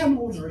 well, you can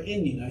order it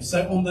in, you know.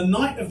 So on the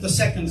night of the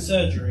second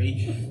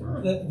surgery,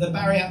 the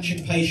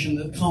bariatric patient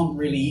that can't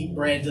really eat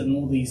bread and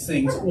all these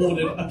things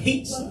ordered a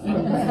pizza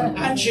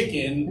and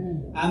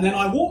chicken. And then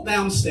I walked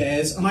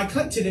downstairs and I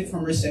collected it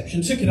from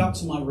reception, took it up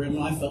to my room,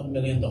 and I felt $1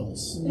 million.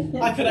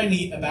 I could only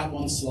eat about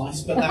one slice,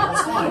 but that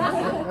was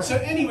fine. So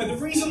anyway, the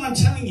reason I'm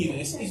telling you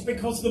this is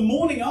because the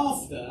morning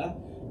after,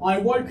 I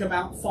woke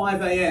about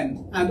 5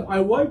 a.m. and I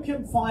woke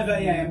at 5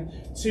 a.m.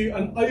 to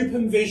an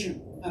open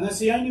vision. And that's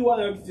the only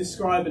way I could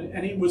describe it.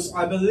 And it was,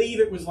 I believe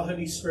it was the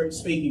Holy Spirit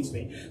speaking to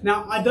me.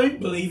 Now, I don't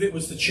believe it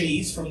was the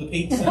cheese from the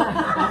pizza. And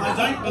I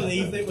don't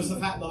believe it was the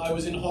fact that I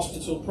was in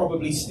hospital,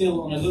 probably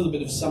still on a little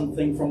bit of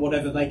something from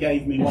whatever they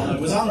gave me while I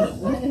was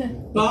under.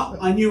 But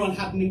I knew I'd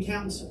had an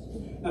encounter.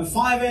 And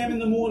 5 a.m. in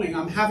the morning,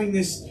 I'm having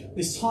this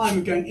time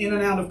of going in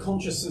and out of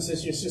consciousness.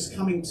 It's just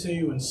coming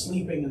to and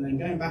sleeping and then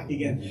going back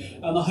again.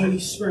 And the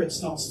Holy Spirit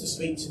starts to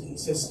speak to me. He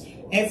says,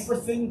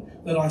 everything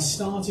that I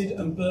started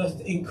and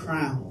birthed in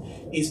Crown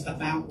is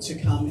about to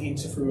come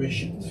into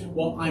fruition.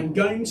 What I'm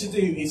going to do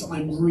is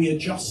I'm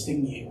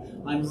readjusting you.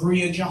 I'm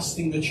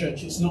readjusting the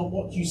church. It's not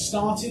what you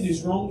started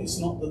is wrong. It's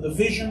not that the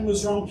vision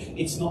was wrong.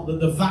 It's not that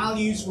the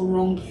values were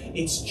wrong.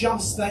 It's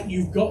just that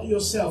you've got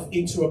yourself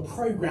into a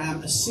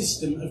program, a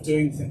system of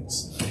doing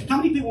things. How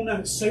many people know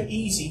it's so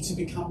easy to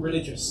become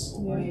religious?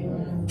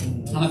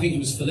 And I think it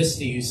was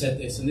Felicity who said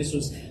this, and this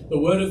was the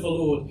word of the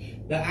Lord,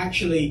 that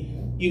actually,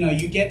 you know,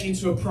 you get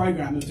into a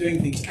program of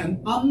doing things,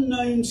 and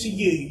unknown to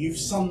you, you've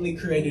suddenly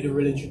created a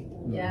religion.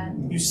 Yeah.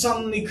 You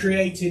suddenly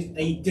created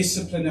a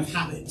discipline of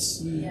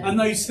habits. Yeah. And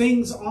those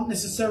things aren't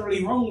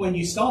necessarily wrong when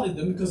you started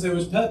them because there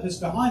was purpose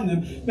behind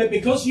them. But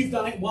because you've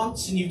done it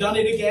once and you've done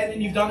it again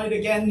and you've done it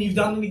again and you've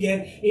done it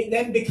again, it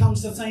then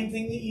becomes the same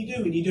thing that you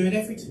do, and you do it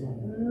every time.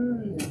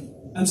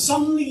 And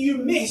suddenly you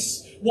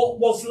miss what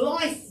was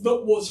life,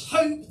 that was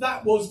hope,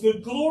 that was the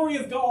glory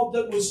of God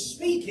that was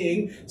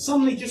speaking,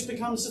 suddenly just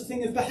becomes a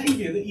thing of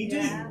behaviour that you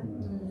do.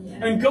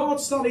 And God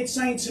started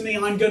saying to me,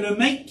 I'm going to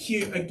make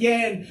you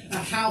again a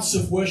house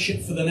of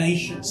worship for the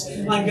nations.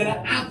 I'm going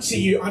to add to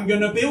you. I'm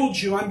going to build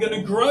you. I'm going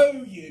to grow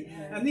you.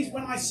 And this,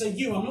 when I say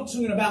you, I'm not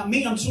talking about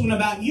me, I'm talking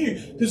about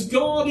you. Because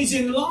God is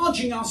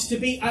enlarging us to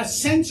be a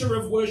centre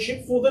of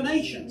worship for the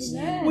nations.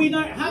 We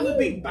don't have a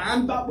big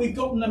band, but we've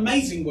got an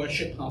amazing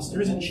worship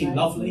pastor. Isn't she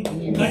lovely? Don't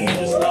you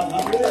just love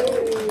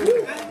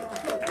her?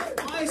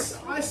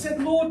 I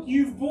said, Lord,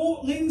 you've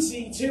brought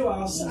Lindsay to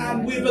us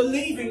and we're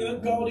believing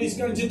that God is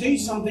going to do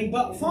something.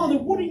 But Father,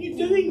 what are you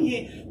doing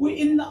here? We're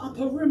in the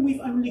upper room.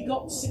 We've only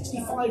got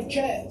 65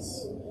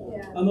 chairs.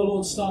 And the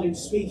Lord started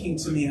speaking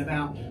to me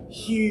about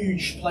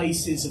huge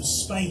places of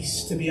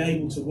space to be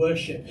able to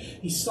worship.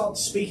 He started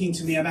speaking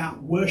to me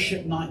about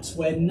worship nights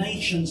where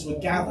nations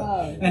would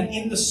gather. And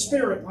in the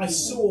spirit, I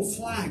saw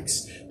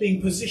flags being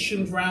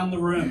positioned around the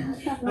room.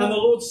 And the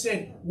Lord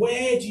said,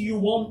 where do you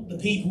want the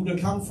people to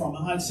come from?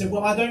 And I said,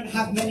 well, I don't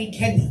have many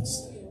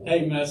Kenyans.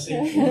 Hey, mercy.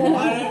 I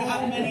don't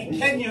have many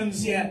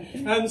Kenyans yet.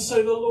 And so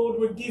the Lord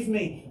would give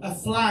me a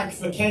flag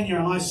for Kenya.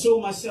 And I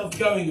saw myself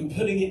going and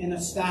putting it in a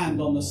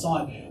stand on the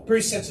side.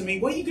 Bruce said to me,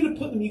 where are you going to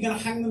put them? You're going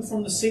to hang them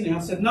from the ceiling? I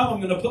said, no,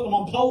 I'm going to put them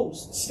on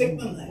poles, stick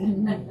them there.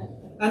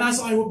 And as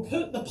I would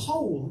put the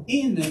pole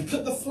in and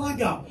put the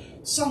flag up,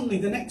 suddenly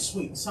the next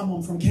week,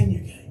 someone from Kenya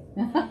came.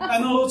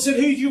 And the Lord said,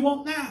 who do you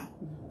want now?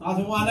 I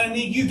thought, well, I don't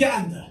need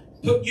Uganda.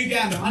 Put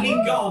Uganda. I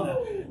need Ghana.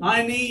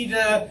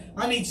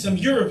 I need some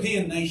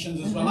European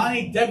nations as well. I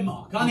need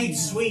Denmark. I need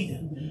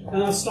Sweden.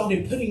 And I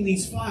started putting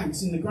these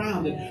flags in the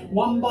ground, and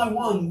one by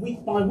one,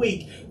 week by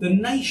week, the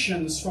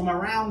nations from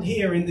around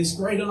here in this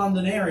Greater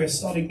London area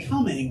started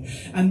coming,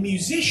 and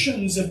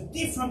musicians of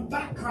different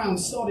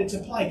backgrounds started to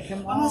play.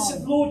 And I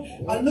said, Lord,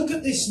 I look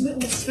at this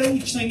little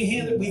stage thing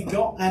here that we've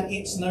got, and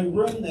it's no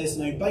room, there's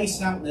no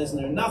bass amp, there's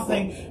no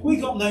nothing. We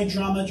got no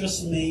drummer,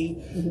 just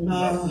me. And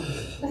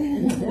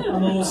the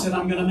Lord said,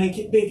 I'm going to make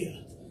it bigger.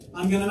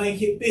 I'm going to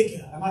make it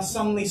bigger. And I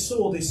suddenly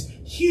saw this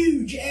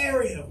huge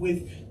area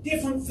with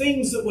different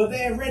things that were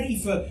there ready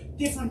for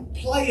different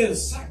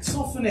players,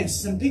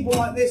 saxophonists and people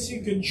like this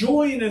who could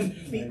join and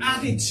be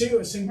added to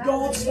us. And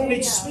God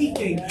started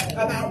speaking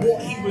about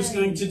what he was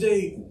going to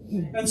do.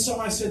 And so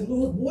I said,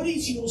 Lord, what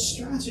is your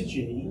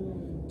strategy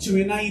to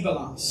enable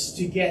us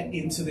to get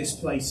into this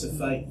place of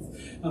faith?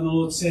 And the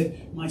Lord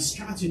said, my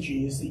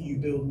strategy is that you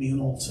build me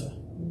an altar.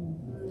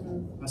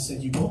 I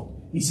said, you what?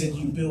 He said,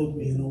 you build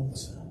me an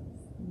altar.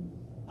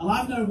 And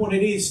I know what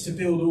it is to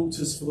build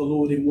altars for the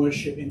Lord in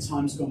worship in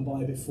times gone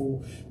by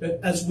before.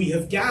 But as we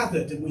have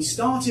gathered and we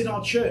started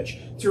our church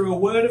through a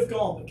word of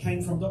God that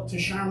came from Dr.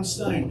 Sharon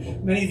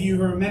Stone. Many of you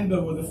who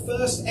remember were the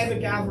first ever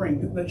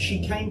gathering that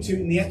she came to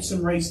in the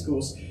Epsom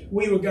Racecourse.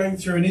 We were going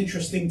through an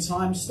interesting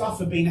time. Stuff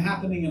had been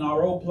happening in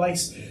our old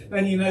place.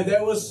 And, you know,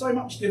 there was so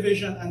much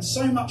division and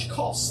so much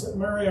cost that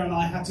Maria and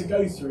I had to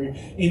go through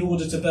in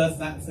order to birth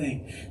that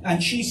thing.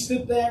 And she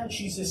stood there and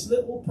she's this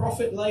little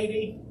prophet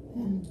lady.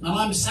 And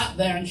I'm sat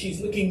there and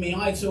she's looking me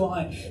eye to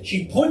eye.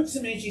 She points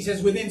at me and she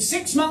says, within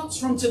 6 months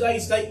from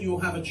today's date, you'll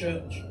have a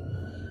church.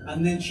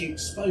 And then she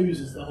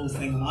exposes the whole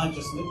thing. And I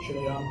just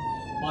literally,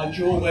 my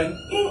jaw went,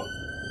 oh,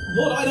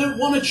 Lord, I don't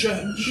want a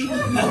church.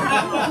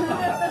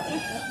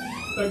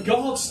 But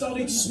God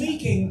started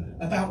speaking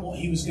about what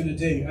he was going to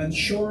do. And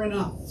sure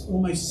enough,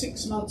 almost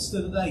 6 months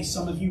to the day,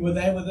 some of you were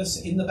there with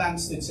us in the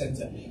Banstead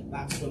Centre.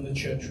 That's when the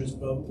church was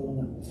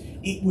born.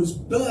 It was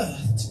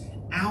birthed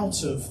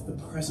out of the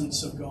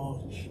presence of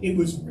God. It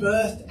was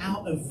birthed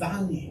out of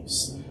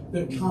values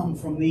that come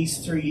from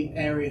these three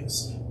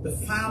areas. The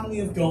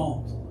family of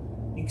God,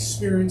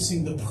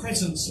 experiencing the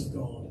presence of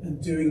God, and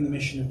doing the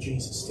mission of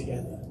Jesus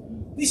together.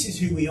 This is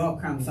who we are,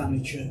 Crown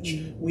Family Church.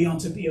 We are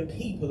to be a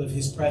people of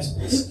his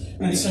presence.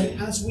 And so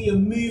as we are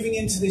moving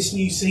into this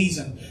new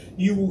season,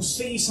 you will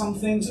see some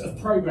things of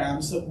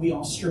programs that we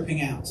are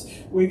stripping out.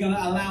 We're going to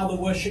allow the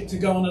worship to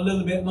go on a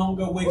little bit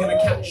longer. We're going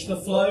to catch the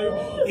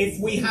flow. If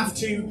we have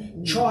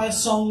to try a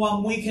song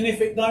one week, and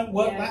if it don't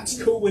work,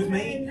 that's cool with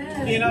me.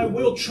 You know,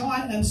 we'll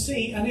try and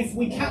see. And if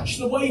we catch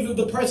the wave of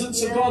the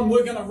presence of God,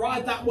 we're going to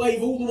ride that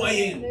wave all the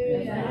way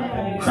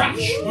in.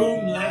 Crash,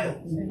 boom,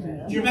 land.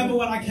 Do you remember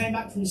when I came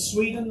back from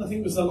Sweden? I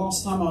think it was the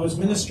last time I was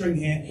ministering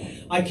here.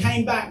 I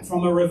came back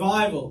from a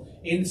revival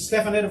in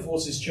Stefan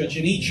Edefors's church,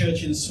 in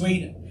E-Church in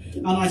Sweden.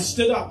 And I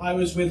stood up. I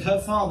was with her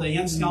father,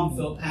 Jens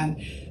Garnfield, and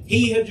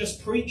he had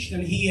just preached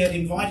and he had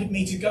invited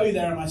me to go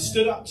there. And I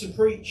stood up to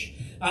preach.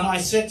 And I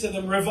said to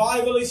them,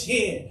 revival is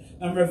here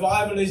and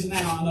revival is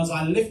now. And as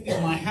I lifted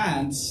my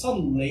hand,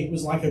 suddenly it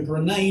was like a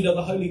grenade of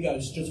the Holy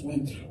Ghost just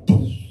went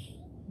boom.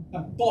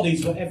 And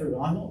bodies were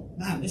everywhere. I thought,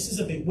 man, this is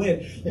a bit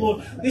weird.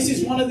 Lord, this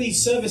is one of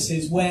these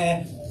services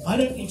where I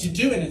don't need to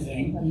do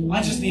anything.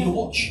 I just need to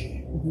watch you.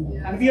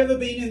 And have you ever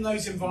been in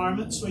those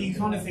environments where you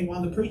kind of think,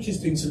 well, the preacher's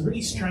doing some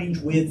really strange,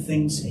 weird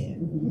things here?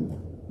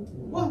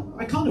 Well,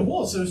 I kind of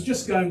was. I was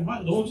just going,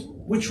 right, Lord,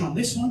 which one?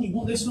 This one? You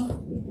want this one?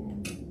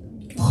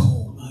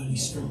 Oh, the Holy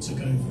Spirit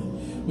took over.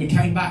 We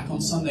came back on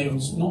Sunday. I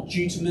was not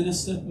due to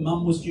minister.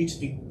 Mum was due to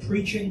be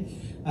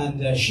preaching.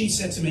 And she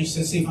said to me, she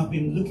said, Steve, I've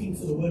been looking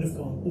for the word of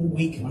God all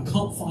week and I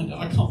can't find it.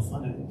 I can't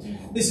find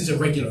it. This is a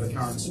regular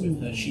occurrence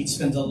with her. She'd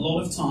spend a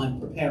lot of time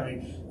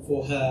preparing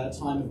for her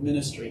time of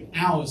ministry.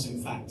 Hours,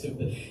 in fact.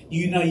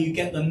 You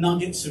get the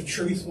nuggets of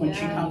truth when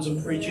she comes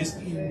and preaches.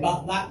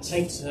 But that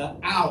takes her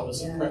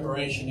hours of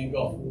preparation in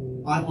God.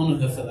 I honour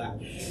her for that.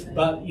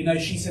 But, you know,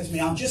 she said to me,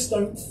 I just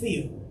don't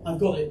feel I've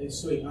got it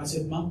this week. And I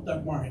said, Mum,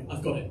 don't worry.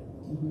 I've got it.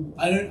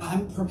 I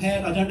haven't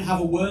prepared. I don't have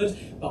a word.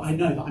 But I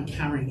know that I'm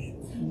carrying it.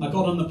 I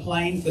got on the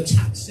plane, the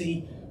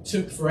taxi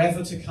took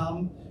forever to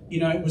come.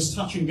 You know, it was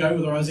touch and go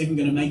whether I was even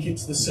going to make it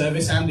to the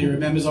service. Andy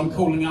remembers I'm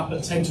calling up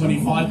at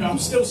 10:25. I'm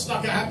still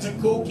stuck at Hampton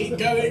Court, keep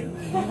going.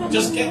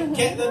 Just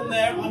get them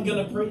there, I'm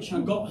going to preach.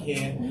 And I got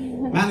here,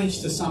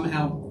 managed to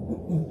somehow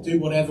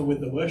do whatever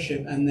with the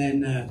worship. And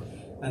then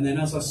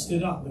as I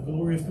stood up, the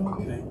glory of God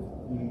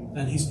came.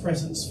 And his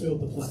presence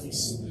filled the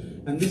place.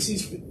 And this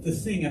is the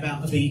thing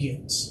about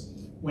obedience.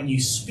 When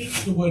you speak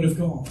the word of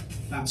God,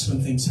 that's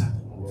when things happen.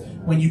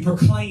 When you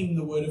proclaim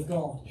the word of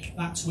God,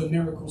 that's where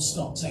miracles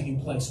start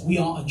taking place. We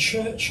are a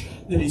church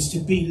that is to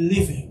be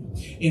living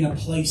in a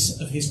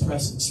place of his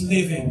presence,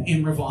 living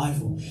in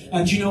revival.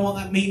 And do you know what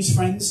that means,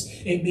 friends?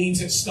 It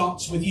means it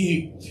starts with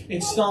you.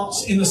 It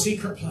starts in the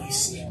secret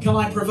place. Can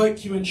I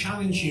provoke you and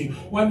challenge you?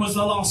 When was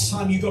the last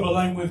time you got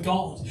alone with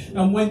God?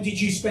 And when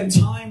did you spend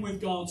time with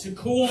God to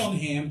call on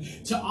him,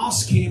 to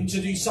ask him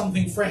to do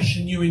something fresh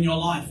and new in your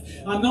life?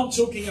 I'm not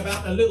talking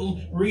about a little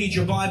read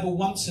your Bible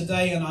once a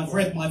day and I've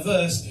read my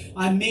verse.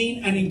 I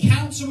mean an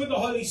encounter with the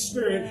Holy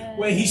Spirit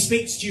where he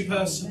speaks to you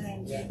personally.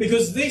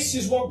 Because this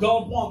is what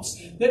God wants,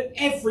 that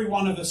every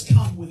one of us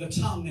come with a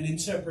tongue, an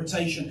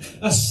interpretation,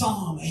 a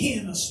psalm, a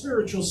hymn, a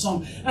spiritual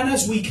song. And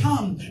as we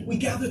come, we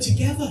gather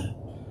together.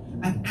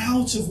 And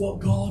out of what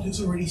God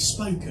has already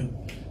spoken,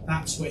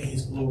 that's where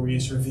his glory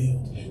is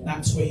revealed.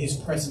 That's where his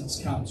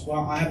presence comes. Well,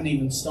 I haven't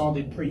even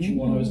started preaching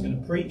what I was going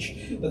to preach,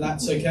 but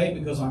that's okay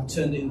because I've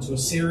turned it into a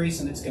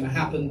series and it's going to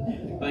happen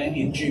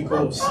in due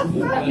course.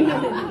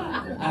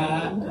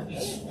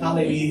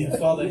 Hallelujah.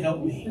 Father,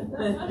 help me.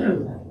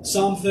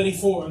 Psalm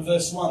 34 and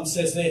verse 1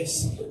 says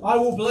this: I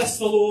will bless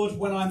the Lord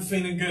when I'm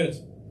feeling good.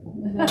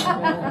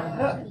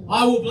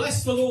 I will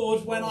bless the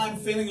Lord when I'm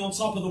feeling on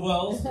top of the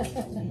world.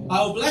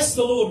 I will bless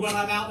the Lord when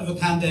I'm out of a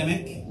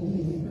pandemic.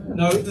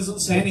 No, it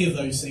doesn't say any of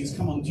those things.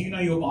 Come on, do you know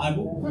your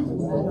Bible?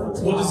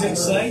 What does it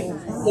say?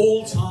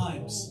 All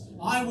times.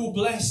 I will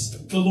bless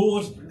the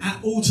Lord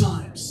at all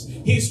times.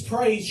 His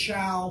praise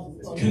shall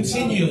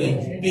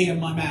continually be in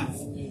my mouth.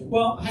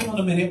 Well, hang on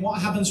a minute.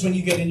 What happens when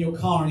you get in your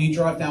car and you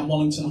drive down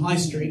Wallington High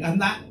Street and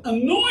that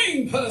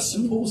annoying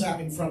person pulls out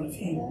in front of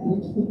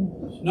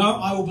you? No,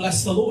 I will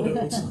bless the Lord at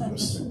all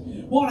times.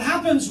 What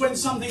happens when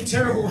something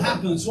terrible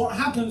happens? What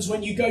happens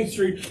when you go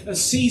through a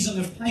season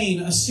of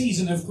pain, a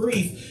season of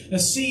grief, a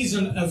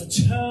season of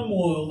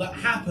turmoil that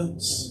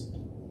happens?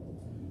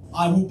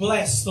 I will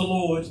bless the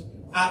Lord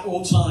at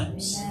all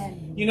times.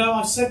 Amen. You know,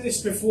 I've said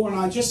this before and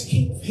I just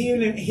keep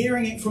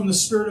hearing it from the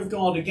Spirit of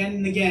God again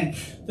and again,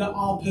 that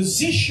our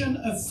position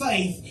of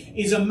faith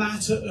is a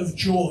matter of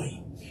joy.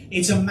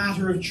 It's a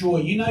matter of joy.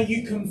 You know,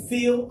 you can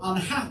feel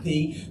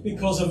unhappy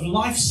because of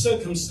life's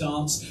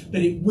circumstance,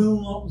 but it will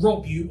not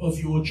rob you of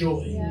your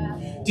joy.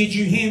 Yeah. Did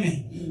you hear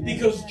me?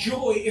 Because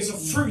joy is a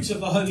fruit of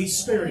the Holy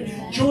Spirit.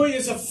 Joy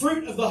is a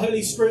fruit of the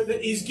Holy Spirit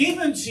that is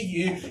given to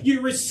you.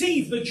 You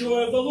receive the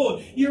joy of the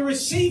Lord. You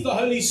receive the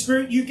Holy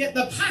Spirit. You get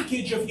the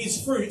package of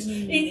His fruit.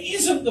 It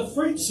isn't the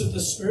fruits of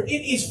the Spirit.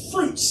 It is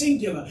fruit,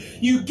 singular.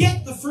 You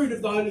get the fruit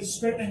of the Holy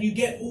Spirit and you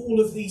get all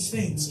of these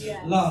things.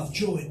 Love,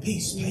 joy,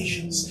 peace,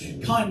 patience,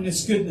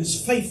 kindness,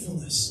 goodness,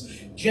 faithfulness,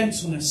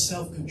 gentleness,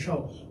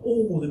 self-control,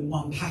 all in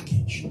one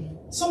package.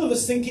 Some of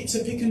us think it's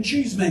a pick and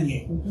choose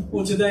menu.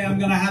 Well, today I'm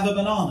going to have a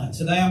banana.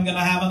 Today I'm going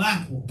to have an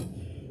apple.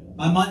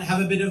 I might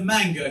have a bit of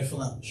mango for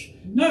lunch.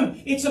 No,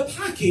 it's a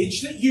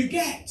package that you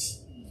get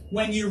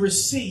when you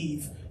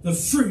receive the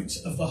fruit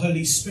of the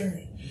Holy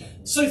Spirit.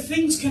 So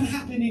things can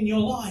happen in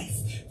your life.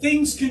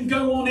 Things can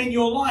go on in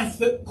your life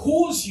that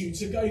cause you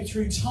to go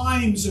through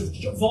times of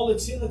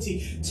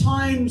volatility,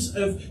 times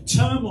of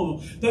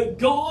turmoil. But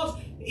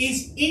God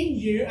is in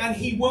you and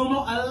He will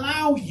not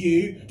allow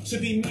you to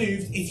be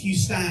moved if you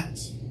stand.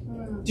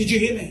 Did you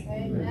hear me?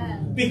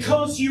 Amen.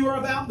 Because you are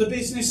about the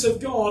business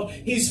of God,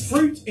 His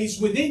fruit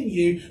is within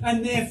you,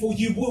 and therefore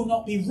you will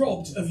not be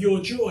robbed of your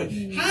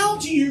joy. How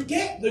do you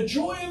get the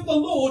joy of the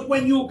Lord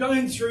when you're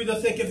going through the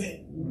thick of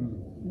it?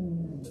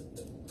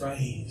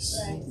 Praise.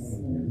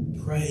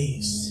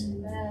 Praise.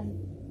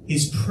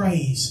 His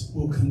praise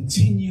will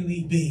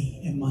continually be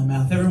in my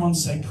mouth. Everyone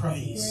say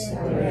praise.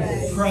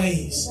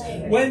 Praise.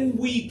 When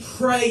we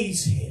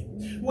praise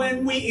Him,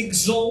 when we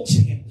exalt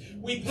Him,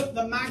 we put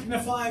the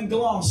magnifying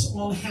glass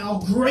on how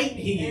great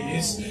He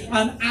is,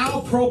 and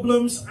our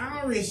problems,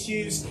 our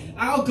issues,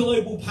 our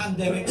global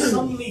pandemic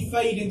suddenly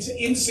fade into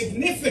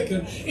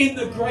insignificant in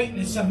the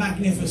greatness and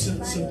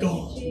magnificence of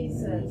God.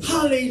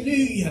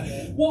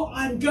 Hallelujah. What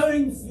I'm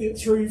going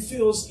through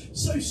feels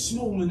so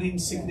small and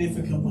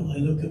insignificant when I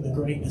look at the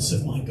greatness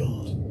of my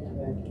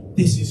God.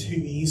 This is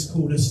who He has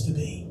called us to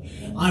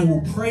be. I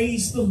will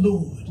praise the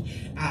Lord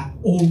at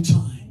all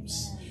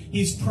times.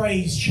 His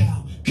praise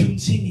shall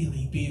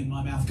continually be in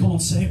my mouth. Come on,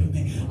 say it with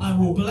me. I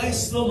will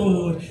bless the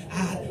Lord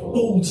at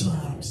all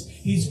times.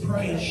 His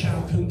praise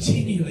shall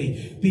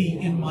continually be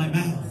in my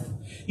mouth.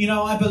 You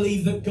know, I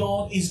believe that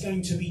God is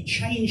going to be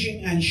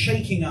changing and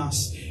shaking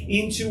us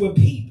into a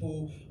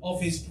people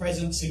of His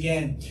presence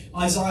again.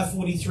 Isaiah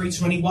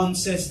 43:21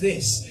 says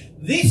this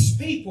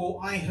people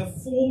I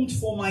have formed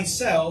for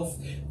myself,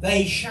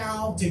 they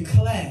shall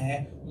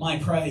declare my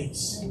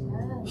praise.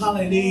 Amen.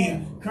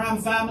 Hallelujah.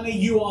 Crown family,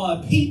 you are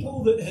a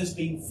people that has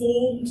been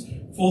formed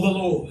for the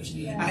Lord,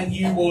 and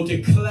you will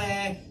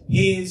declare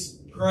His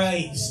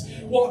praise.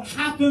 What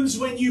happens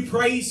when you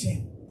praise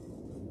Him?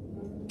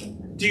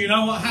 Do you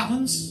know what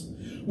happens?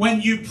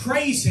 When you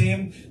praise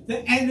Him,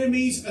 the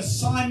enemy's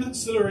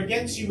assignments that are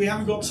against you, we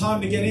haven't got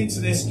time to get into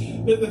this,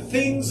 but the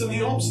things and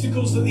the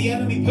obstacles that the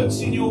enemy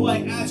puts in your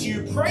way, as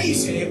you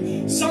praise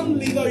Him,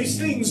 suddenly those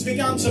things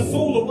begin to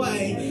fall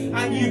away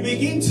and you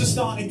begin to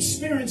start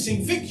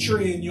experiencing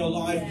victory in your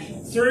life.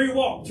 Through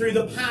what? Through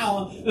the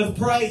power of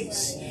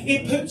praise.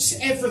 It puts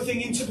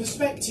everything into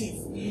perspective.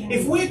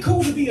 If we're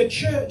called to be a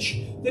church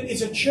that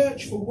is a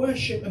church for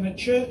worship and a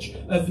church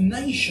of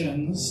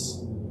nations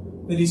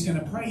that is going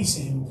to praise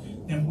Him,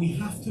 then we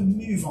have to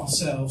move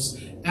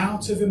ourselves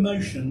out of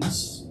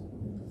emotions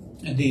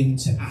and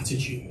into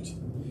attitude.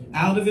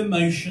 Out of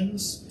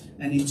emotions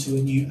and into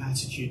a new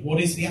attitude. What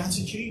is the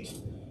attitude?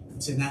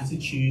 It's an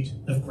attitude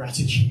of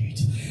gratitude,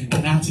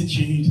 an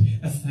attitude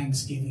of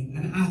thanksgiving,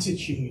 an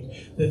attitude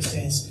that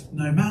says,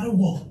 no matter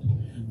what,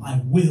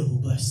 I will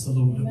bless the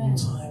Lord at all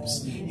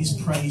times. His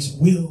praise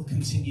will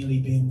continually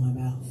be in my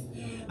mouth.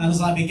 And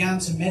as I began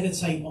to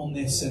meditate on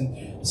this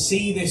and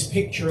see this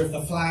picture of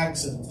the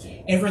flags and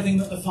everything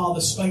that the Father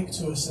spoke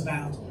to us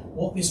about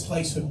what this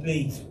place would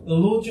be, the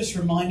Lord just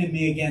reminded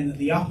me again that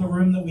the upper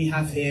room that we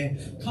have here,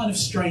 kind of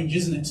strange,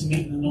 isn't it, to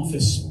meet in an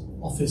office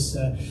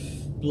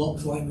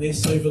block like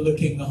this,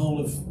 overlooking the whole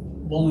of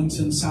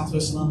Wallington, South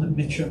West London,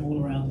 Mitcham,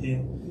 all around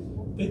here.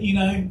 But you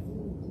know,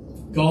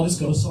 God has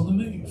got us on the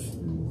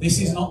move. This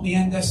is not the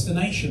end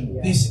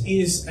destination. This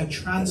is a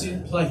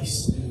transient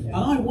place. And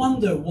I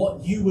wonder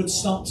what you would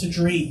start to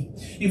dream.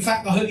 In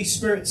fact, the Holy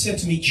Spirit said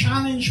to me,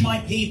 challenge my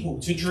people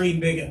to dream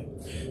bigger.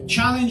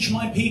 Challenge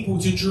my people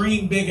to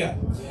dream bigger.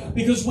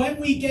 Because when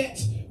we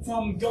get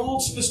from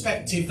God's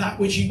perspective that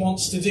which he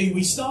wants to do.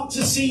 We start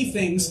to see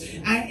things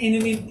in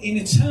an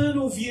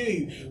eternal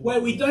view,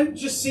 where we don't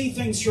just see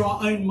things through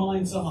our own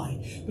mind's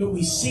eye, but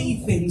we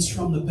see things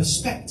from the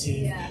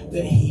perspective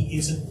that he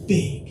is a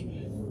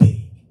big,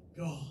 big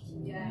God.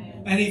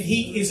 And if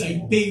he is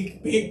a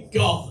big, big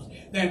God,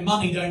 then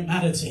money don't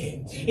matter to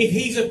him. If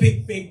he's a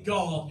big, big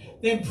God,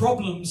 then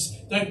problems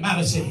don't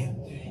matter to him.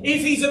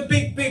 If he's a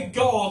big, big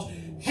God,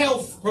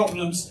 health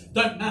problems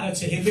don't matter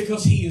to him,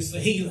 because he is the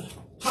healer.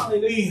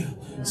 Hallelujah.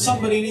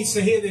 Somebody needs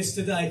to hear this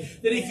today.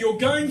 That if you're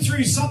going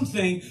through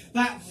something,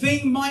 that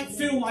thing might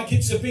feel like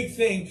it's a big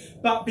thing,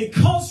 but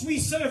because we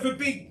serve a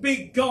big,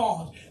 big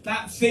God,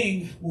 that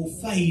thing will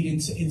fade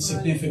into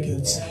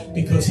insignificance,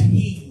 because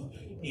he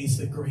is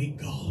the great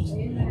God.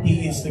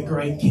 He is the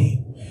great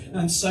King.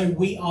 And so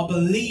we are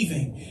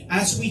believing,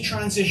 as we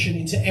transition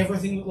into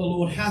everything that the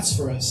Lord has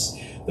for us,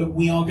 that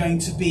we are going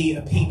to be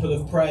a people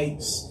of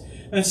praise.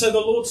 And so the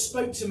Lord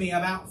spoke to me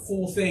about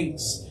 4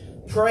 things.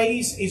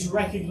 Praise is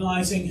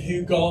recognizing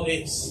who God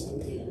is.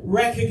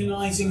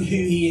 Recognizing who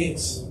he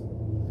is.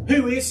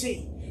 Who is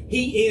he?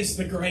 He is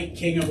the great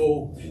King of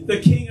all. The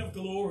King of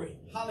glory.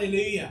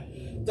 Hallelujah.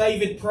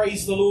 David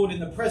praised the Lord in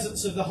the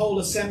presence of the whole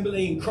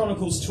assembly in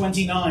Chronicles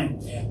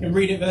 29. You can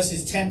read it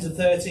verses 10 to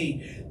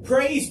 13.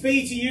 Praise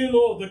be to you,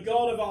 Lord, the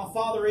God of our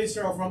father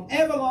Israel, from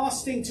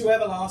everlasting to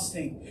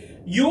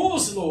everlasting.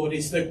 Yours, Lord,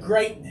 is the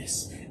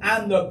greatness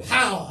and the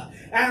power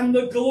and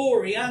the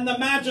glory and the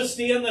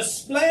majesty and the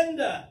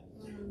splendor.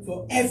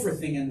 For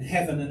everything in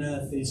heaven and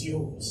earth is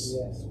yours.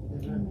 Yes.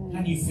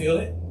 Can you feel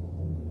it?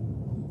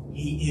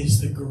 He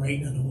is the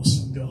great and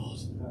awesome God.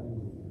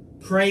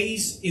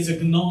 Praise is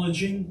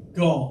acknowledging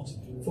God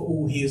for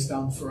all he has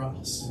done for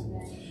us.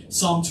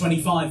 Psalm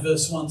 25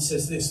 verse 1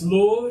 says this: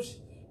 Lord,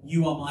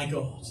 you are my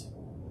God.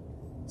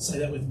 Say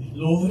that with me.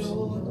 Lord,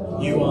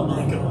 you are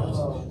my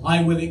God.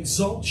 I will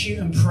exalt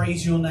you and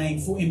praise your name,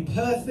 for in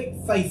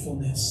perfect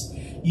faithfulness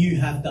you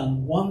have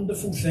done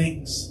wonderful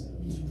things.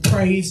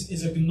 Praise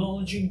is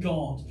acknowledging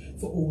God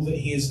for all that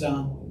he has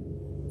done.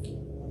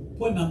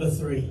 Point number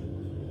 3,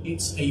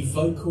 it's a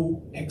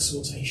vocal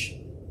exhortation.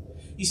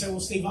 You say,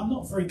 well, Steve, I'm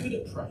not very good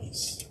at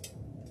praise.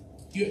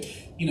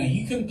 You know,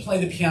 you can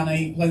play the piano,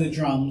 you can play the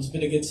drums,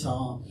 bit of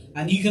guitar,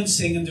 and you can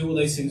sing and do all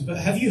those things. But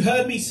have you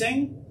heard me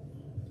sing?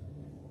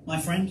 My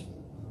friend,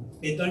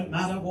 it don't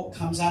matter what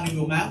comes out of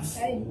your mouth,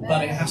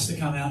 but it has to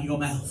come out your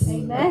mouth.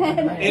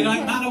 Amen. It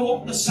don't matter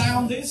what the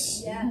sound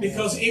is,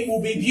 because it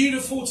will be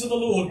beautiful to the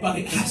Lord, but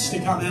it has to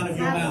come out of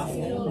your mouth.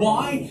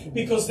 Why?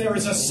 Because there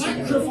is a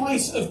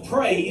sacrifice of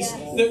praise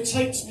that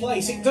takes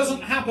place. It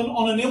doesn't happen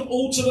on an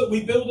altar that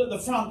we build at the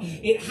front.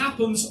 It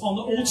happens on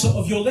the altar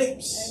of your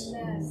lips.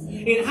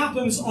 It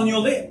happens on your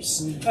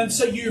lips. And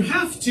so you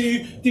have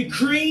to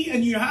decree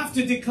and you have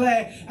to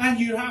declare and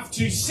you have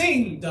to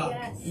sing, Doug.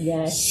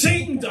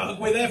 Sing, Doug,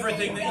 with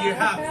everything that you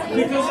have.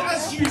 Because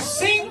as you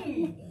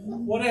sing,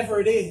 whatever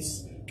it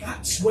is,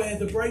 that's where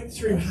the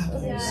breakthrough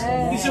happens.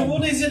 You say,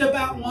 what is it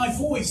about my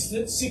voice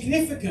that's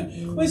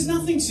significant? Well, there's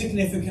nothing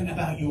significant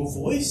about your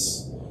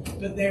voice.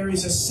 But there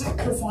is a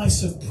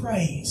sacrifice of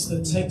praise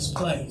that takes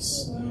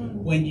place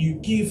when you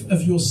give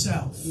of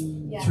yourself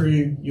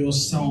through your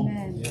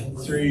song,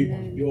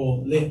 through your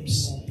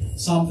lips.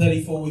 Psalm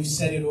 34, we've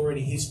said it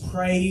already. His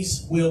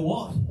praise will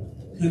what?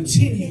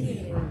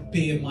 Continually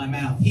be in my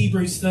mouth.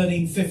 Hebrews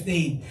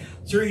 13:15.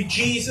 Through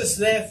Jesus,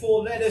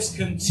 therefore, let us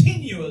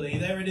continually,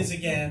 there it is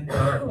again,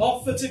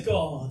 offer to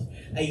God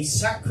a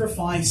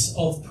sacrifice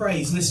of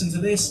praise. Listen to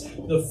this.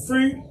 The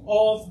fruit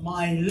of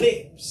my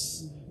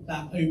lips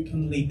that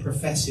openly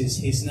professes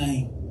his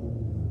name.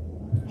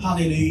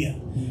 Hallelujah.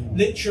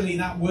 Literally,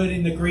 that word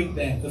in the Greek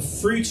there, the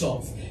fruit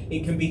of,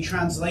 it can be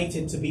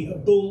translated to be a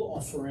bull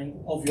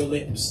offering of your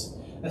lips.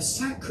 A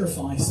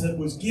sacrifice that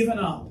was given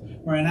up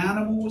where an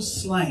animal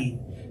was slain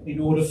in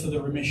order for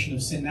the remission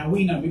of sin. Now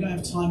we know, we don't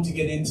have time to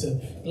get into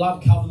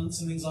blood covenants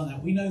and things like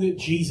that. We know that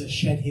Jesus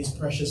shed his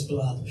precious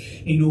blood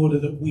in order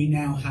that we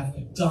now have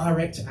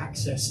direct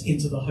access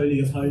into the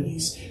Holy of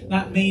Holies.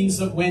 That means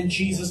that when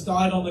Jesus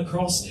died on the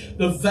cross,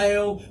 the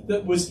veil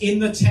that was in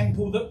the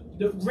temple that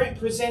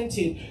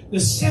represented the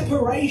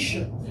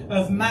separation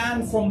of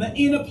man from the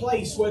inner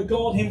place where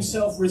God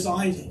himself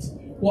resided.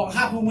 What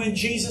happened when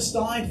Jesus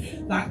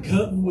died? That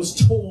curtain was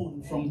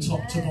torn from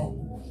top to bottom.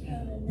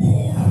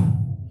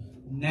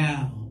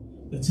 Now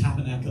the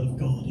tabernacle of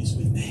God is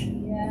with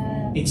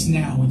men. It's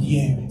now with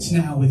you. It's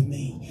now with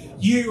me.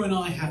 You and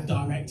I have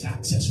direct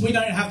access. We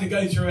don't have to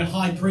go through a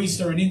high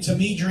priest or an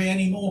intermediary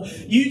anymore.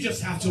 You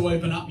just have to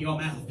open up your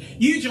mouth.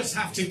 You just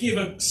have to give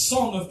a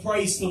song of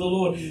praise to the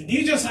Lord.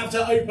 You just have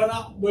to open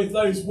up with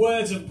those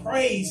words of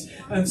praise,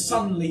 and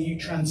suddenly you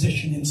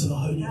transition into the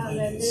Holy of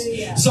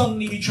Holies.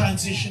 Suddenly you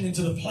transition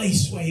into the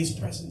place where his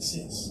presence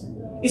is.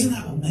 Isn't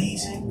that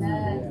amazing?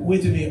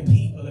 We're to be a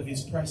people of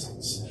his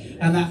presence.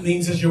 And that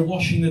means as you're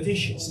washing the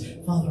dishes,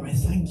 Father, I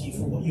thank you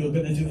for what you're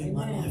going to do in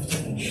my life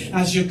today.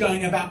 As you're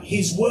going about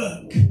his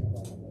work.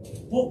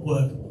 What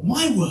work?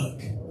 My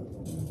work.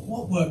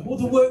 What work? Well,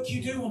 the work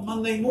you do on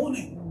Monday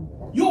morning.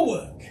 Your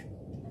work.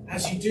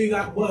 as you do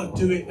that work,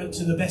 do it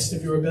to the best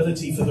of your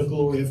ability for the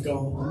glory of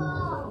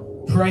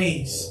God.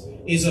 Praise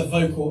is a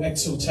vocal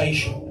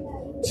exaltation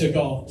to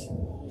God.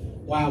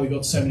 Wow, we've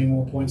got so many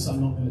more points. I'm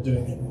not going to do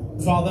it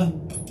anymore.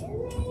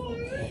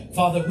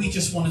 Father, we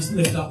just want to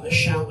lift up a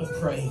shout of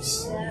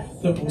praise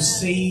that will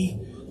see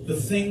the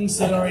things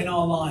that are in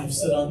our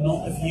lives that are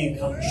not of you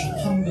come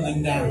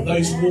tumbling down.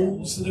 Those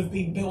walls that have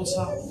been built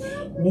up,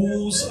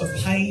 walls of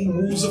pain,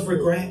 walls of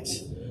regret,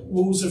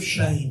 walls of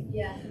shame.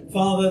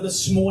 Father,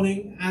 this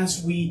morning,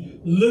 as we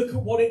look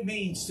at what it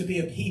means to be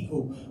a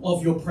people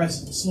of your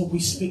presence, Lord, we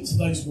speak to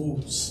those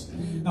walls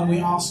and we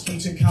ask you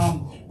to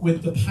come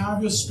with the power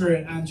of your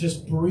Spirit and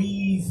just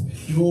breathe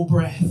your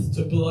breath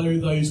to blow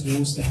those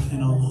walls down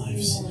in our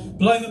lives.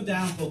 Blow them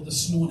down, Lord,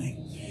 this morning.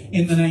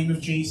 In the name of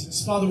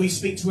Jesus. Father, we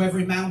speak to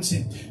every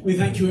mountain. We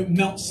thank you it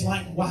melts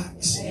like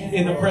wax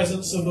in the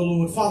presence of the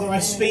Lord. Father, I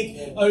speak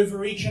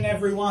over each and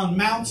every one.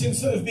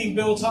 Mountains that have been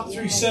built up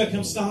through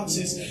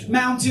circumstances.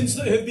 Mountains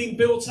that have been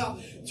built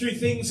up through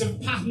things of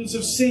patterns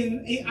of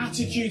sin,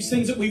 attitudes,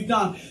 things that we've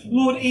done.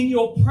 Lord, in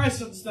your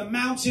presence, the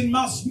mountain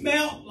must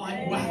melt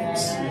like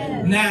wax.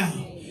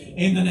 Now,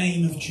 in the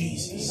name of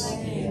Jesus.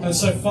 And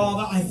so,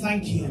 Father, I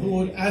thank you,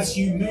 Lord, as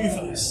you move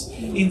us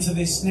into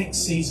this next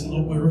season,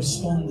 Lord, we're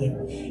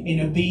responding in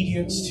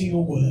obedience to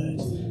your word,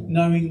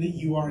 knowing that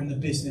you are in the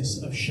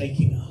business of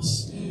shaking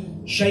us.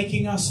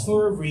 Shaking us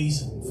for a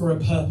reason, for a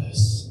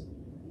purpose,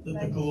 that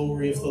the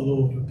glory of the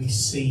Lord would be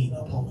seen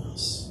upon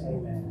us.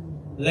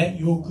 Let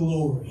your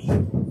glory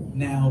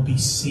now be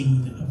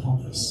seen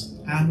upon us.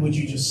 And would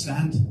you just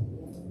stand?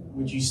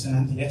 Would you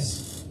stand?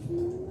 Yes.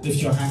 Lift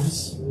your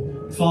hands.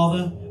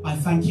 Father, I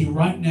thank you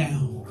right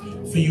now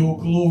for your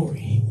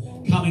glory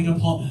coming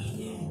upon her.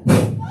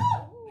 In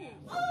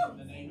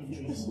the name of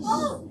Jesus.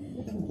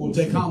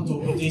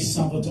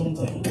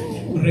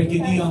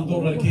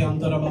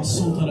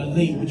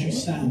 Lee, would you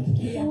stand?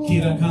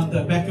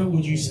 Becca,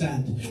 would you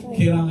stand?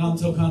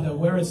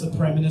 Where is the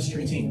prayer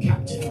ministry team?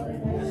 Captain.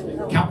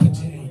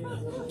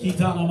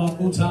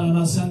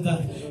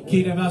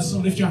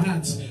 Lift your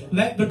hands.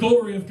 Let the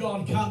glory of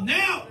God come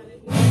now.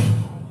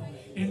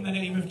 In the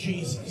name of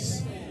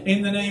Jesus.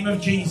 In the name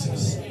of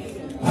Jesus.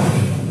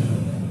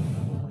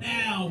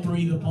 Now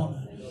breathe upon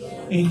her.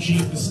 In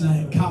Jesus'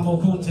 name.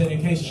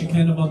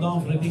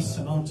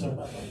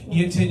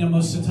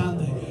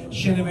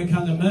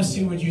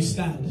 Mercy, would you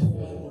stand?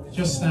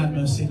 Just stand,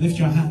 Mercy. Lift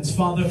your hands.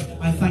 Father,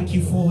 I thank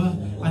you for her.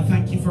 I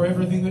thank you for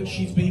everything that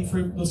she's been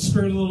through. The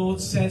Spirit of the Lord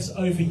says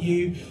over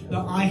you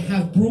that I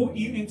have brought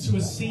you into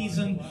a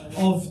season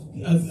of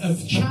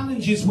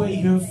challenges where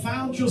you have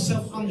found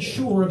yourself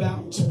unsure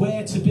about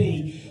where to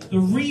be. The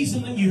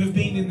reason that you have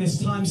been in this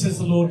time, says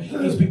the Lord,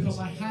 is because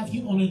I have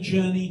you on a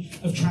journey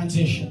of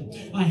transition.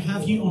 I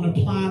have you on a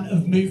plan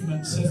of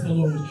movement, says the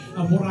Lord.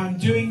 And what I'm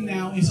doing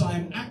now is I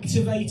am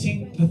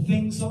activating the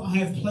things that I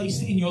have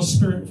placed in your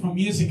spirit from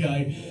years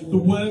ago. The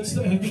words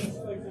that have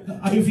been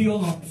over your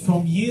life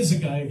from years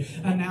ago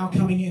are now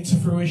coming into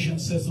fruition,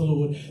 says the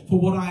Lord. For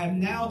what I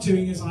am now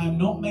doing is I am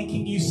not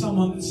making you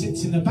someone that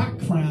sits in the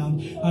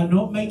background. I'm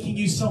not making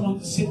you someone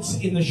that sits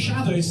in the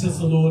shadows, says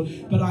the Lord,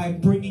 but I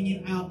am bringing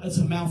you out as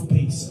a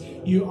mouthpiece.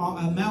 You are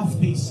a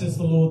mouthpiece, says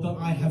the Lord, that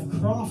I have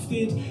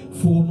crafted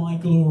for my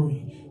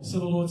glory. So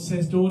the Lord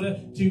says, daughter,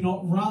 do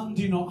not run,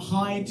 do not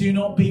hide, do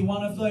not be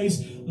one of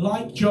those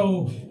like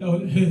Joel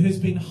who has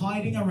been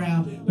hiding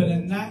around, but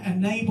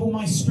enable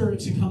my Spirit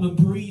to come and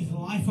breathe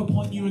life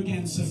upon you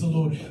again, says the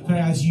Lord. For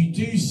as you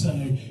do so,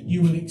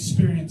 you will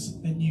experience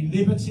a new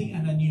liberty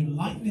and a new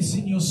lightness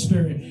in your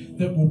spirit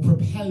that will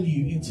propel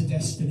you into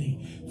destiny.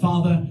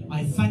 Father,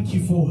 I thank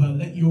you for her.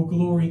 Let your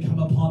glory come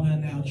upon her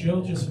now.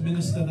 Jill, just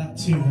minister that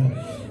to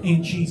her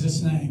in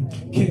Jesus' name.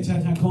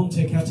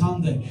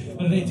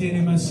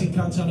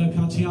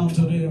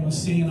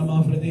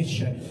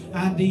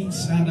 Andy,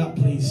 stand up,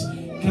 please.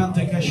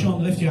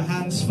 Lift your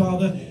hands,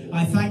 Father.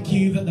 I thank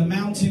you that the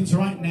mountains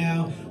right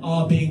now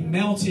are being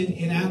melted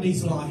in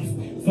Andy's life.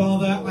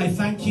 Father, I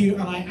thank you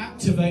and I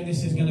activate,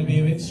 this is going to be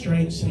a bit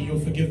strange, so you'll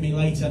forgive me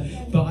later,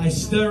 but I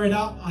stir it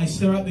up. I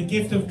stir up the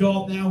gift of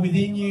God now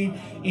within you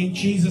in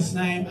Jesus'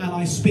 name, and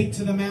I speak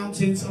to the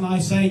mountains and I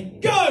say,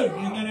 go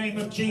in the name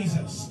of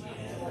Jesus.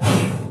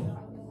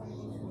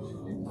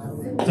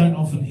 Don't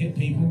often hit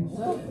people,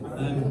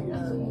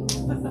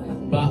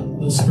 but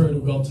the Spirit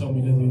of God told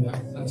me to do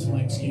that. That's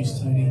my excuse,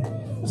 Tony.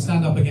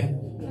 Stand up again.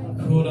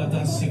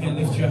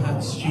 Lift your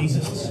hands,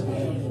 Jesus.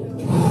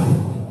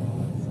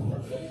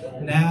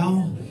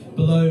 Now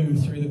blow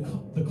through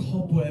the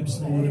cobwebs,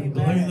 Lord, and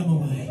blow them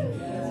away.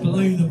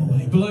 Blow them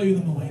away, blow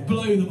them away,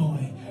 blow them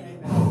away.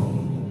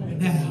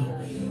 Now.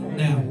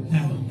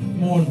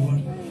 More,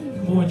 Lord.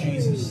 More,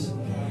 Jesus.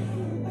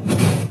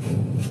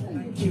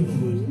 Thank you,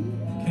 Lord.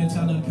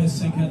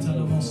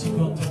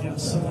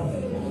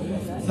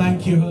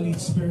 Thank you, Holy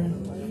Spirit.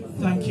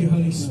 Thank you,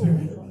 Holy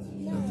Spirit.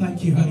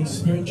 Thank you, Holy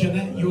Spirit.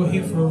 Jeanette, you're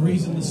here for a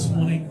reason this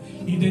morning.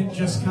 You didn't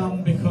just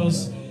come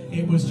because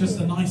it was just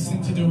a nice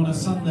thing to do on a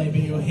Sunday,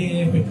 but you're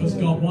here because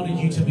God wanted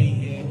you to be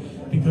here,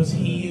 because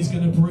He is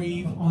going to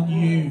breathe on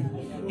you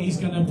He's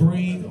going to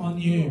breathe on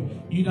you.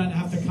 You don't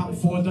have to come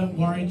forward, don't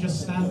worry,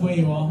 just stand where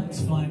you are,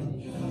 it's fine.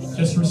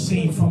 Just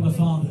receive from the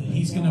Father.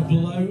 He's going to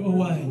blow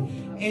away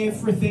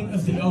everything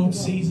of the old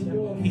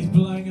season. He's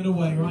blowing it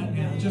away right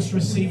now. Just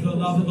receive the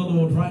love of the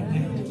Lord right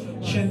now.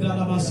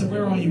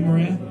 Where are you,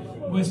 Maria?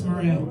 Where's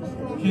Maria?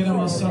 Get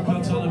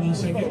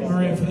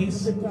Maria,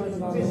 please.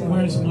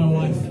 Where is my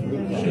wife?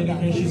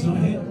 She's not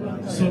here.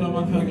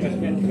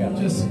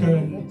 Just go.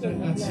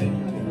 That's it.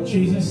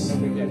 Jesus.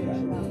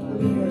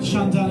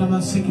 Shantana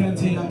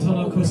Masikente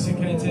Antolo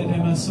Kosikete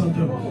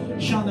Nemasondo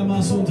Shanda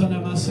Masunda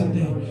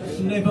Namasende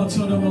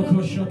Lebatono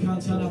Mokosho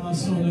Kantana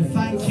Masondo.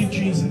 Thank you,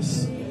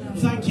 Jesus.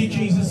 Thank you,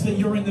 Jesus, that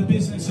you're in the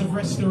business of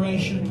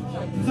restoration.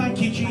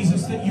 Thank you,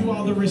 Jesus, that you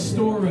are the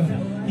restorer.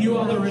 You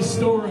are the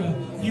restorer.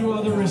 You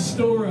are the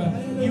restorer.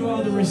 You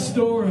are the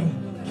restorer.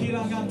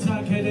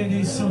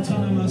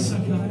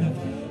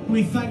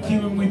 We thank you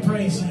and we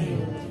praise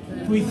you.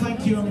 We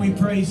thank you and we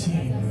praise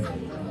you.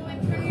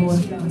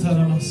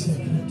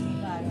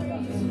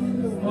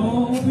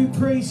 Oh, we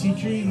praise you,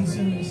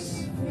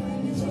 Jesus.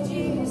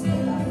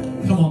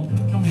 Come on,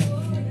 come here.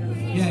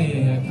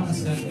 Yeah. Come and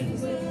stand here.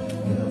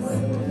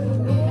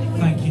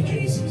 Thank you,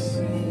 Jesus.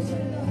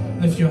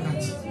 Lift your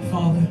hands.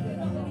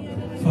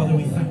 Father,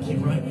 we thank you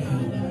right now.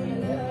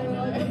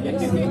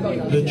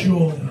 The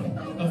joy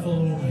of the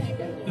Lord.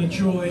 The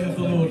joy of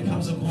the Lord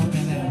comes upon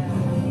me now.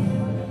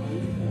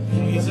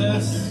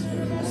 Jesus.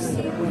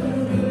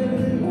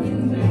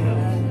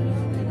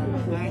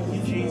 Thank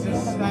you, Jesus.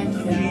 Thank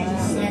you,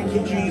 Jesus. Thank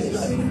you,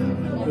 Jesus.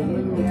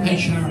 Hey,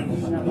 Sharon,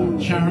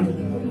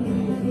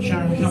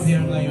 come here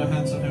and lay your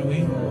hands on her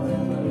wheel.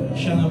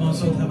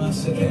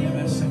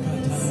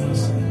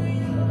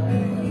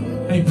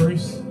 Hey,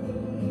 Bruce,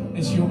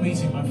 it's your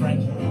meeting, my friend.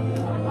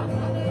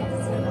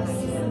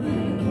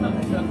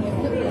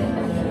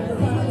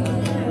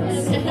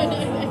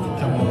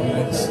 Come on,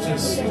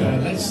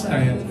 let's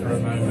stand for a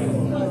moment.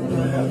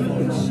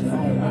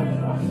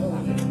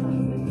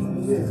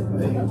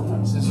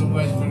 It's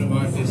always one of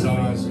my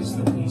desires is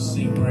that we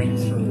see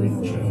breakthrough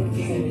in church.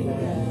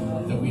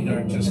 That we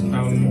don't just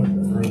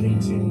come for a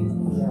meeting,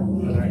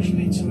 but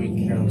actually to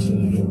encounter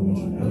the Lord.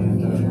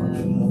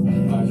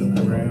 And I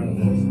look around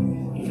and,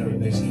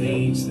 there's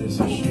needs, there's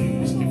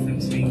issues,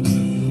 different things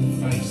that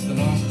we all face. The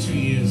last 2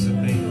 years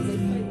have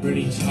been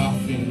really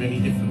tough in many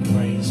different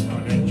ways,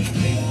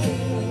 financially,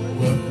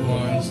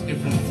 work-wise,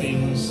 different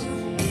things.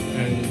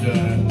 And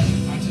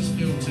I just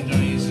feel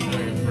today is a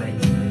day of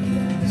breakthrough.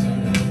 So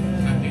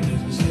happy to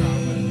just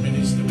come and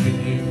minister with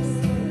you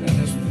and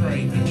just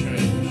pray for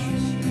change.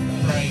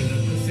 Pray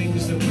that the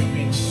things that we've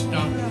been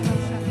stuck,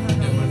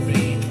 there would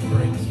be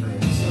breakthrough.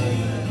 So,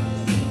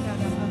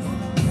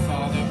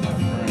 Father, I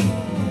pray,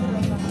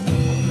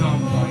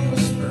 come by your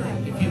Spirit.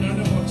 If you don't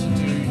know what to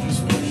do,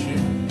 just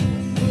worship.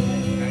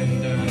 And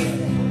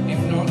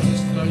if not,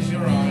 just close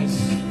your eyes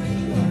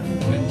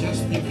and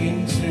just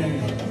begin to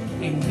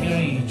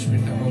engage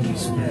with the Holy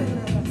Spirit.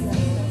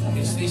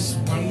 It's this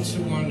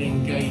one-to-one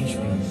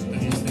engagement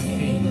that is the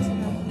key.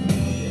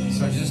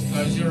 So just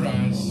close your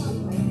eyes.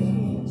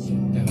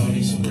 The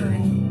Holy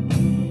Spirit,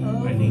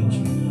 I need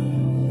you.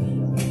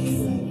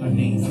 I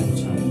need your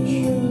touch.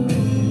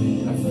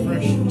 A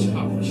fresh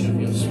touch of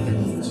your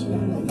Spirit.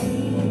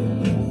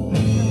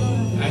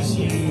 As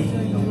you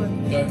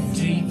go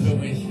deeper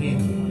with Him,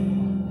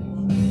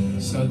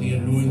 so the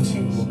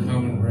anointing will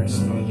come and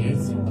rest on you.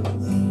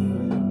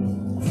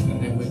 And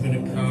then we're going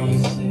to come,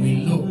 we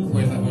look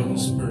where the Holy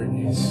Spirit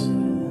is.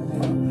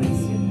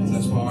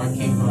 That's why I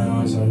keep my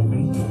eyes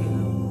open,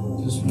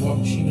 just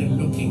watching and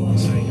looking and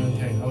saying,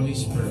 okay, Holy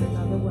Spirit,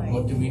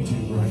 what do we do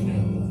right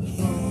now?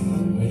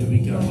 Where do we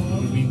go?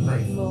 Who do we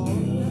pray for?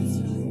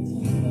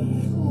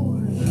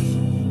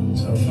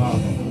 So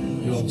Father,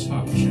 your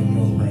touch and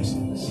your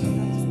presence.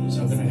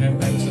 So I'm going to hand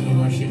back to the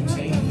worship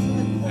team,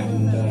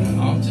 and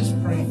I'll just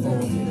pray for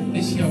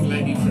this young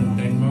lady from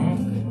Denmark.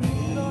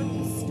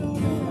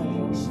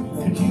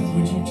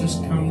 Would you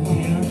just come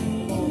here?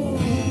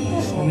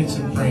 I wanted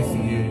to pray for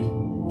you.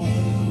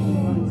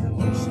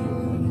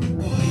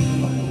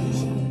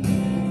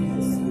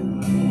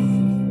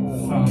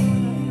 Father,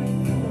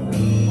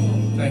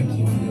 thank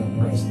you for your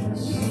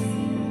presence.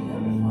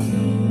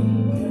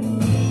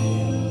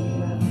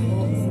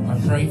 I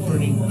pray for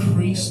an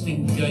increased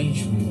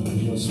engagement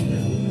with your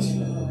Spirit.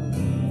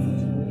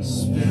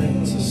 Spirit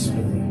to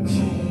Spirit.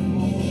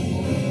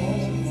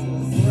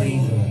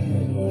 Breathe on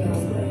her, Lord, I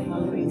pray.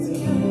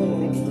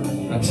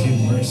 That's Him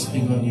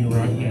resting on you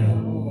right now.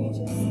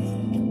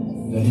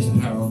 Let His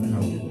power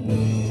come.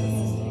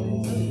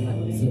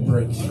 The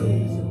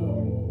breakthrough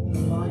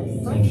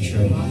and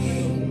change.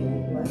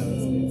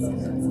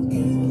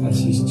 That's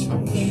His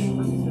touch.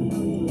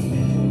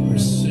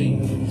 Receive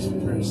His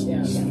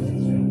presence.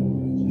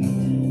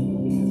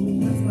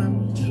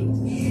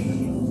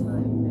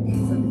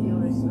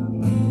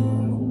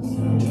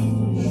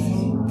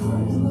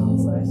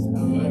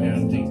 Go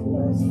down deep.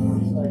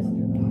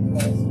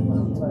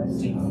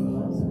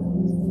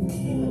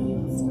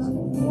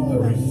 A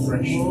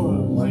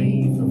refreshing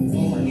wave of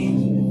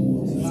refreshing.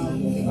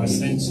 I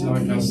sense just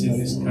like us in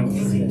this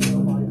country, it's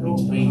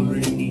been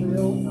really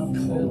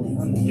cold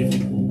and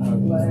difficult over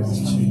the last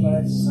 2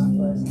 years.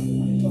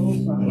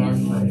 But I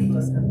pray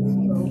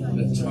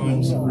that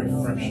times of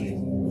refreshing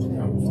will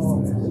come from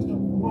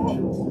God,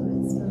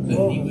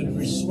 that He would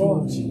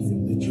restore to you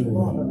the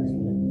joy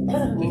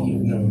that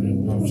you've known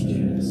in past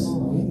years.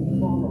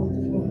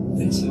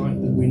 It's like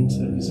the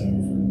winter is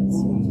over,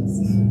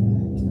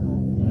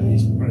 and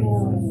He's praying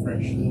for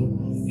refreshing.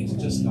 It's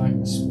just like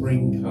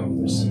spring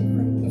comes,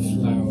 the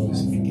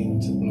flowers begin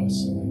to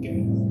blossom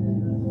again,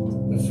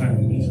 the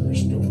families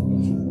restored,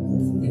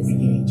 we're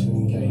beginning to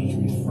engage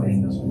with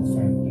friends and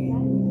family,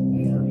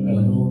 and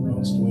the Lord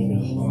wants to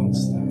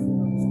enhance that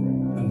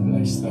and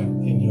bless that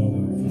in your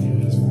life and your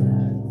husband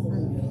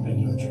and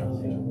your child.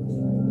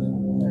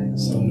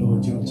 So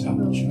Lord, your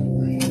touch, I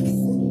pray,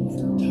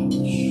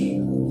 touch.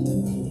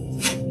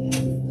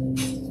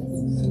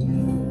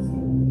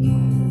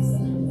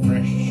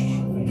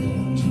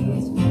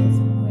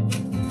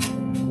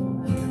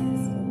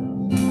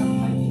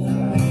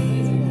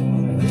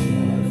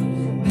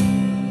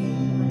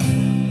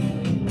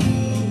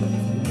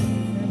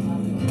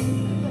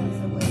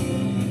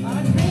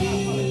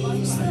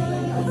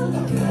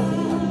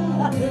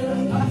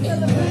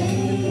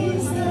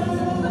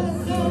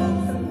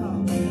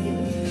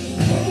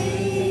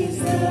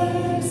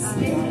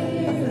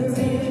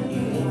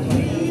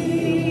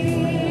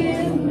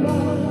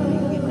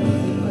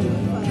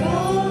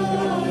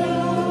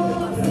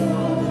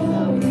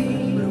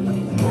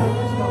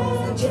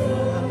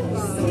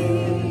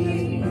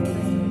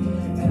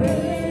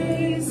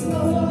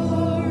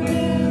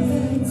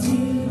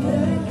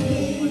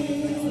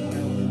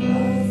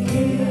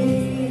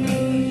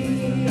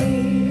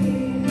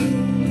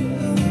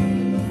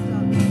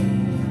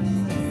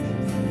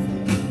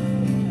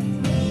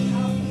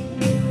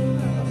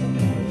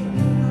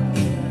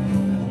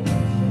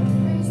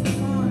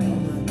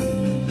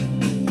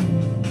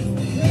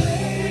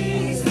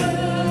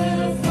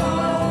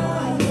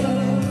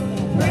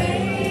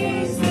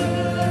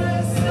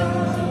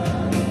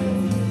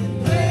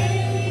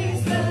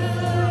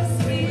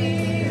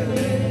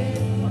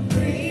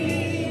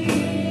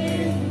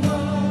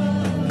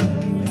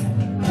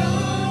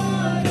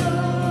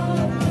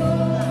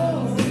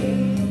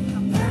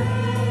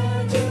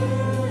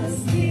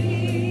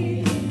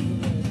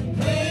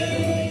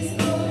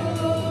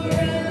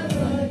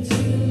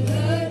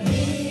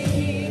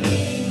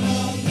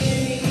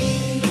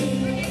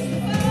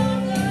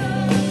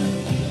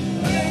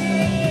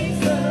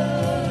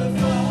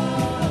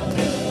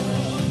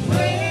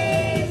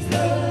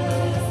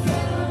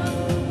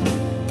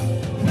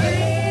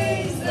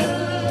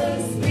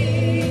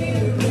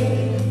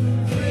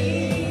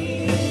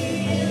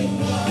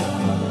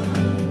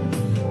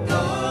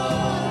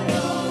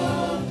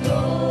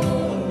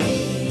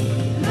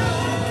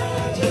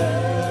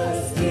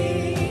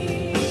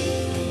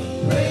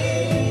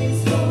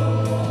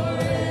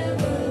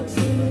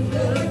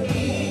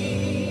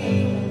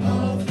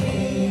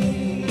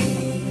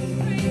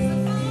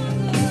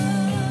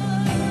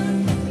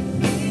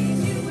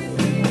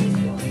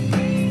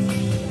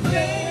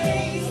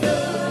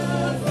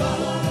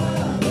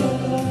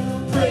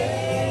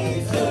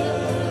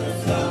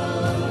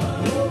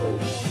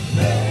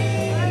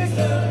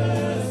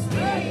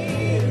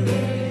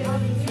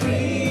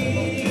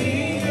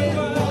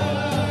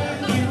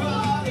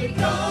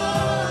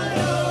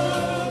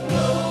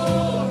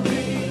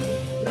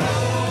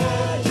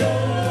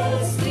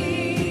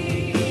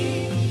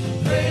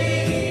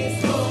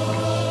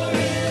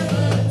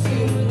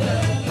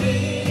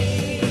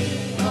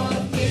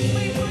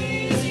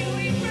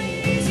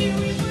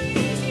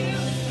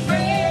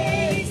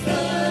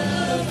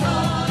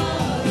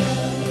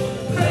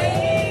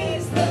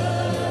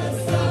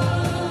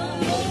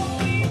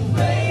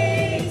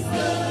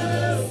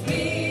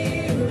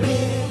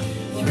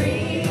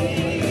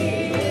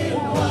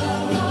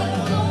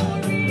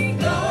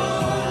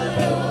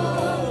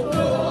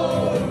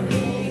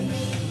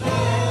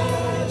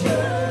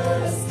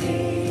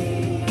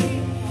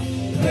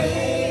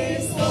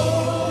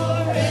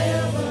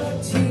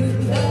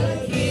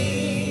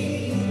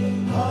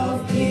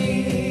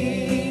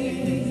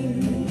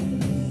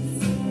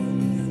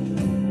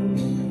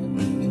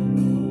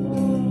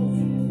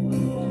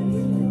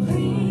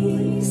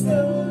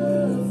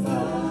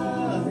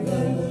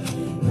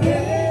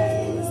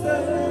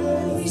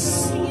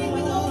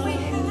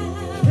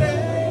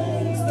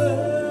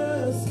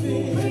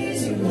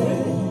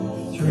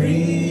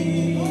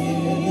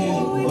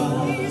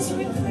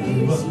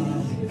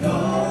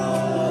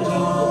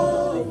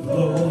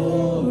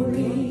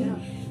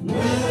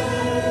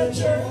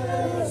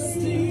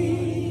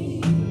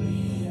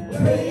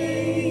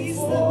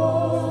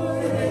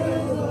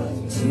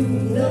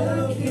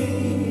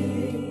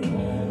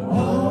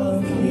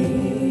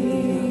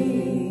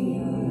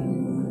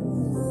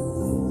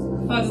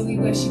 Father, we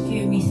worship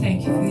you and we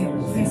thank you for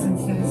your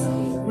presence that has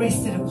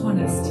rested upon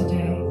us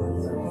today.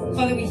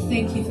 Father, we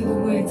thank you for the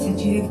words that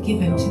you have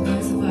given to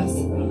those of us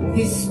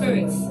whose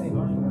spirits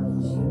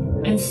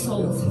and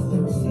souls have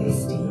been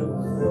thirsty.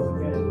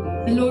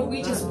 And Lord,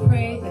 we just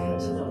pray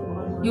that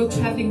your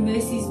traveling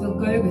mercies will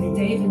go with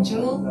Dave and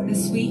Jill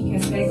this week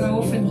as they go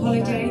off on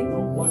holiday,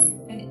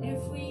 and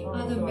every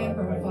other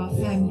member of our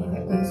family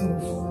that goes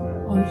off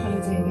on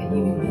holiday, that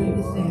you would be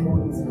with them.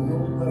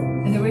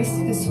 And the rest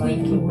of this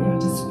week, Lord, I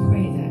just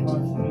pray that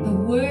the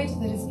word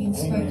that has been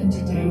spoken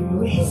today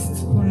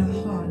rests upon our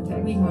heart,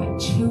 that we might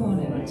chew on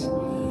it,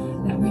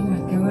 that we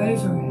might go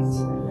over it,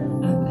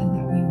 and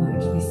that we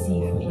might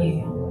receive what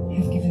you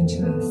have given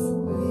to us.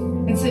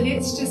 And so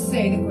let's just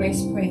say the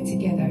grace prayer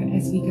together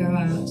as we go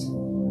out.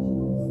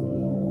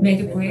 May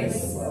the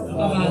grace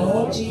of our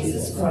Lord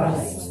Jesus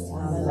Christ,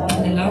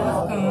 and the love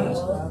of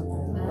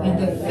God, and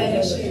the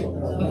fellowship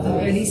of the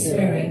Holy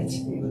Spirit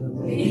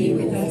be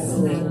with us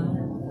now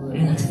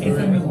and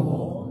evermore.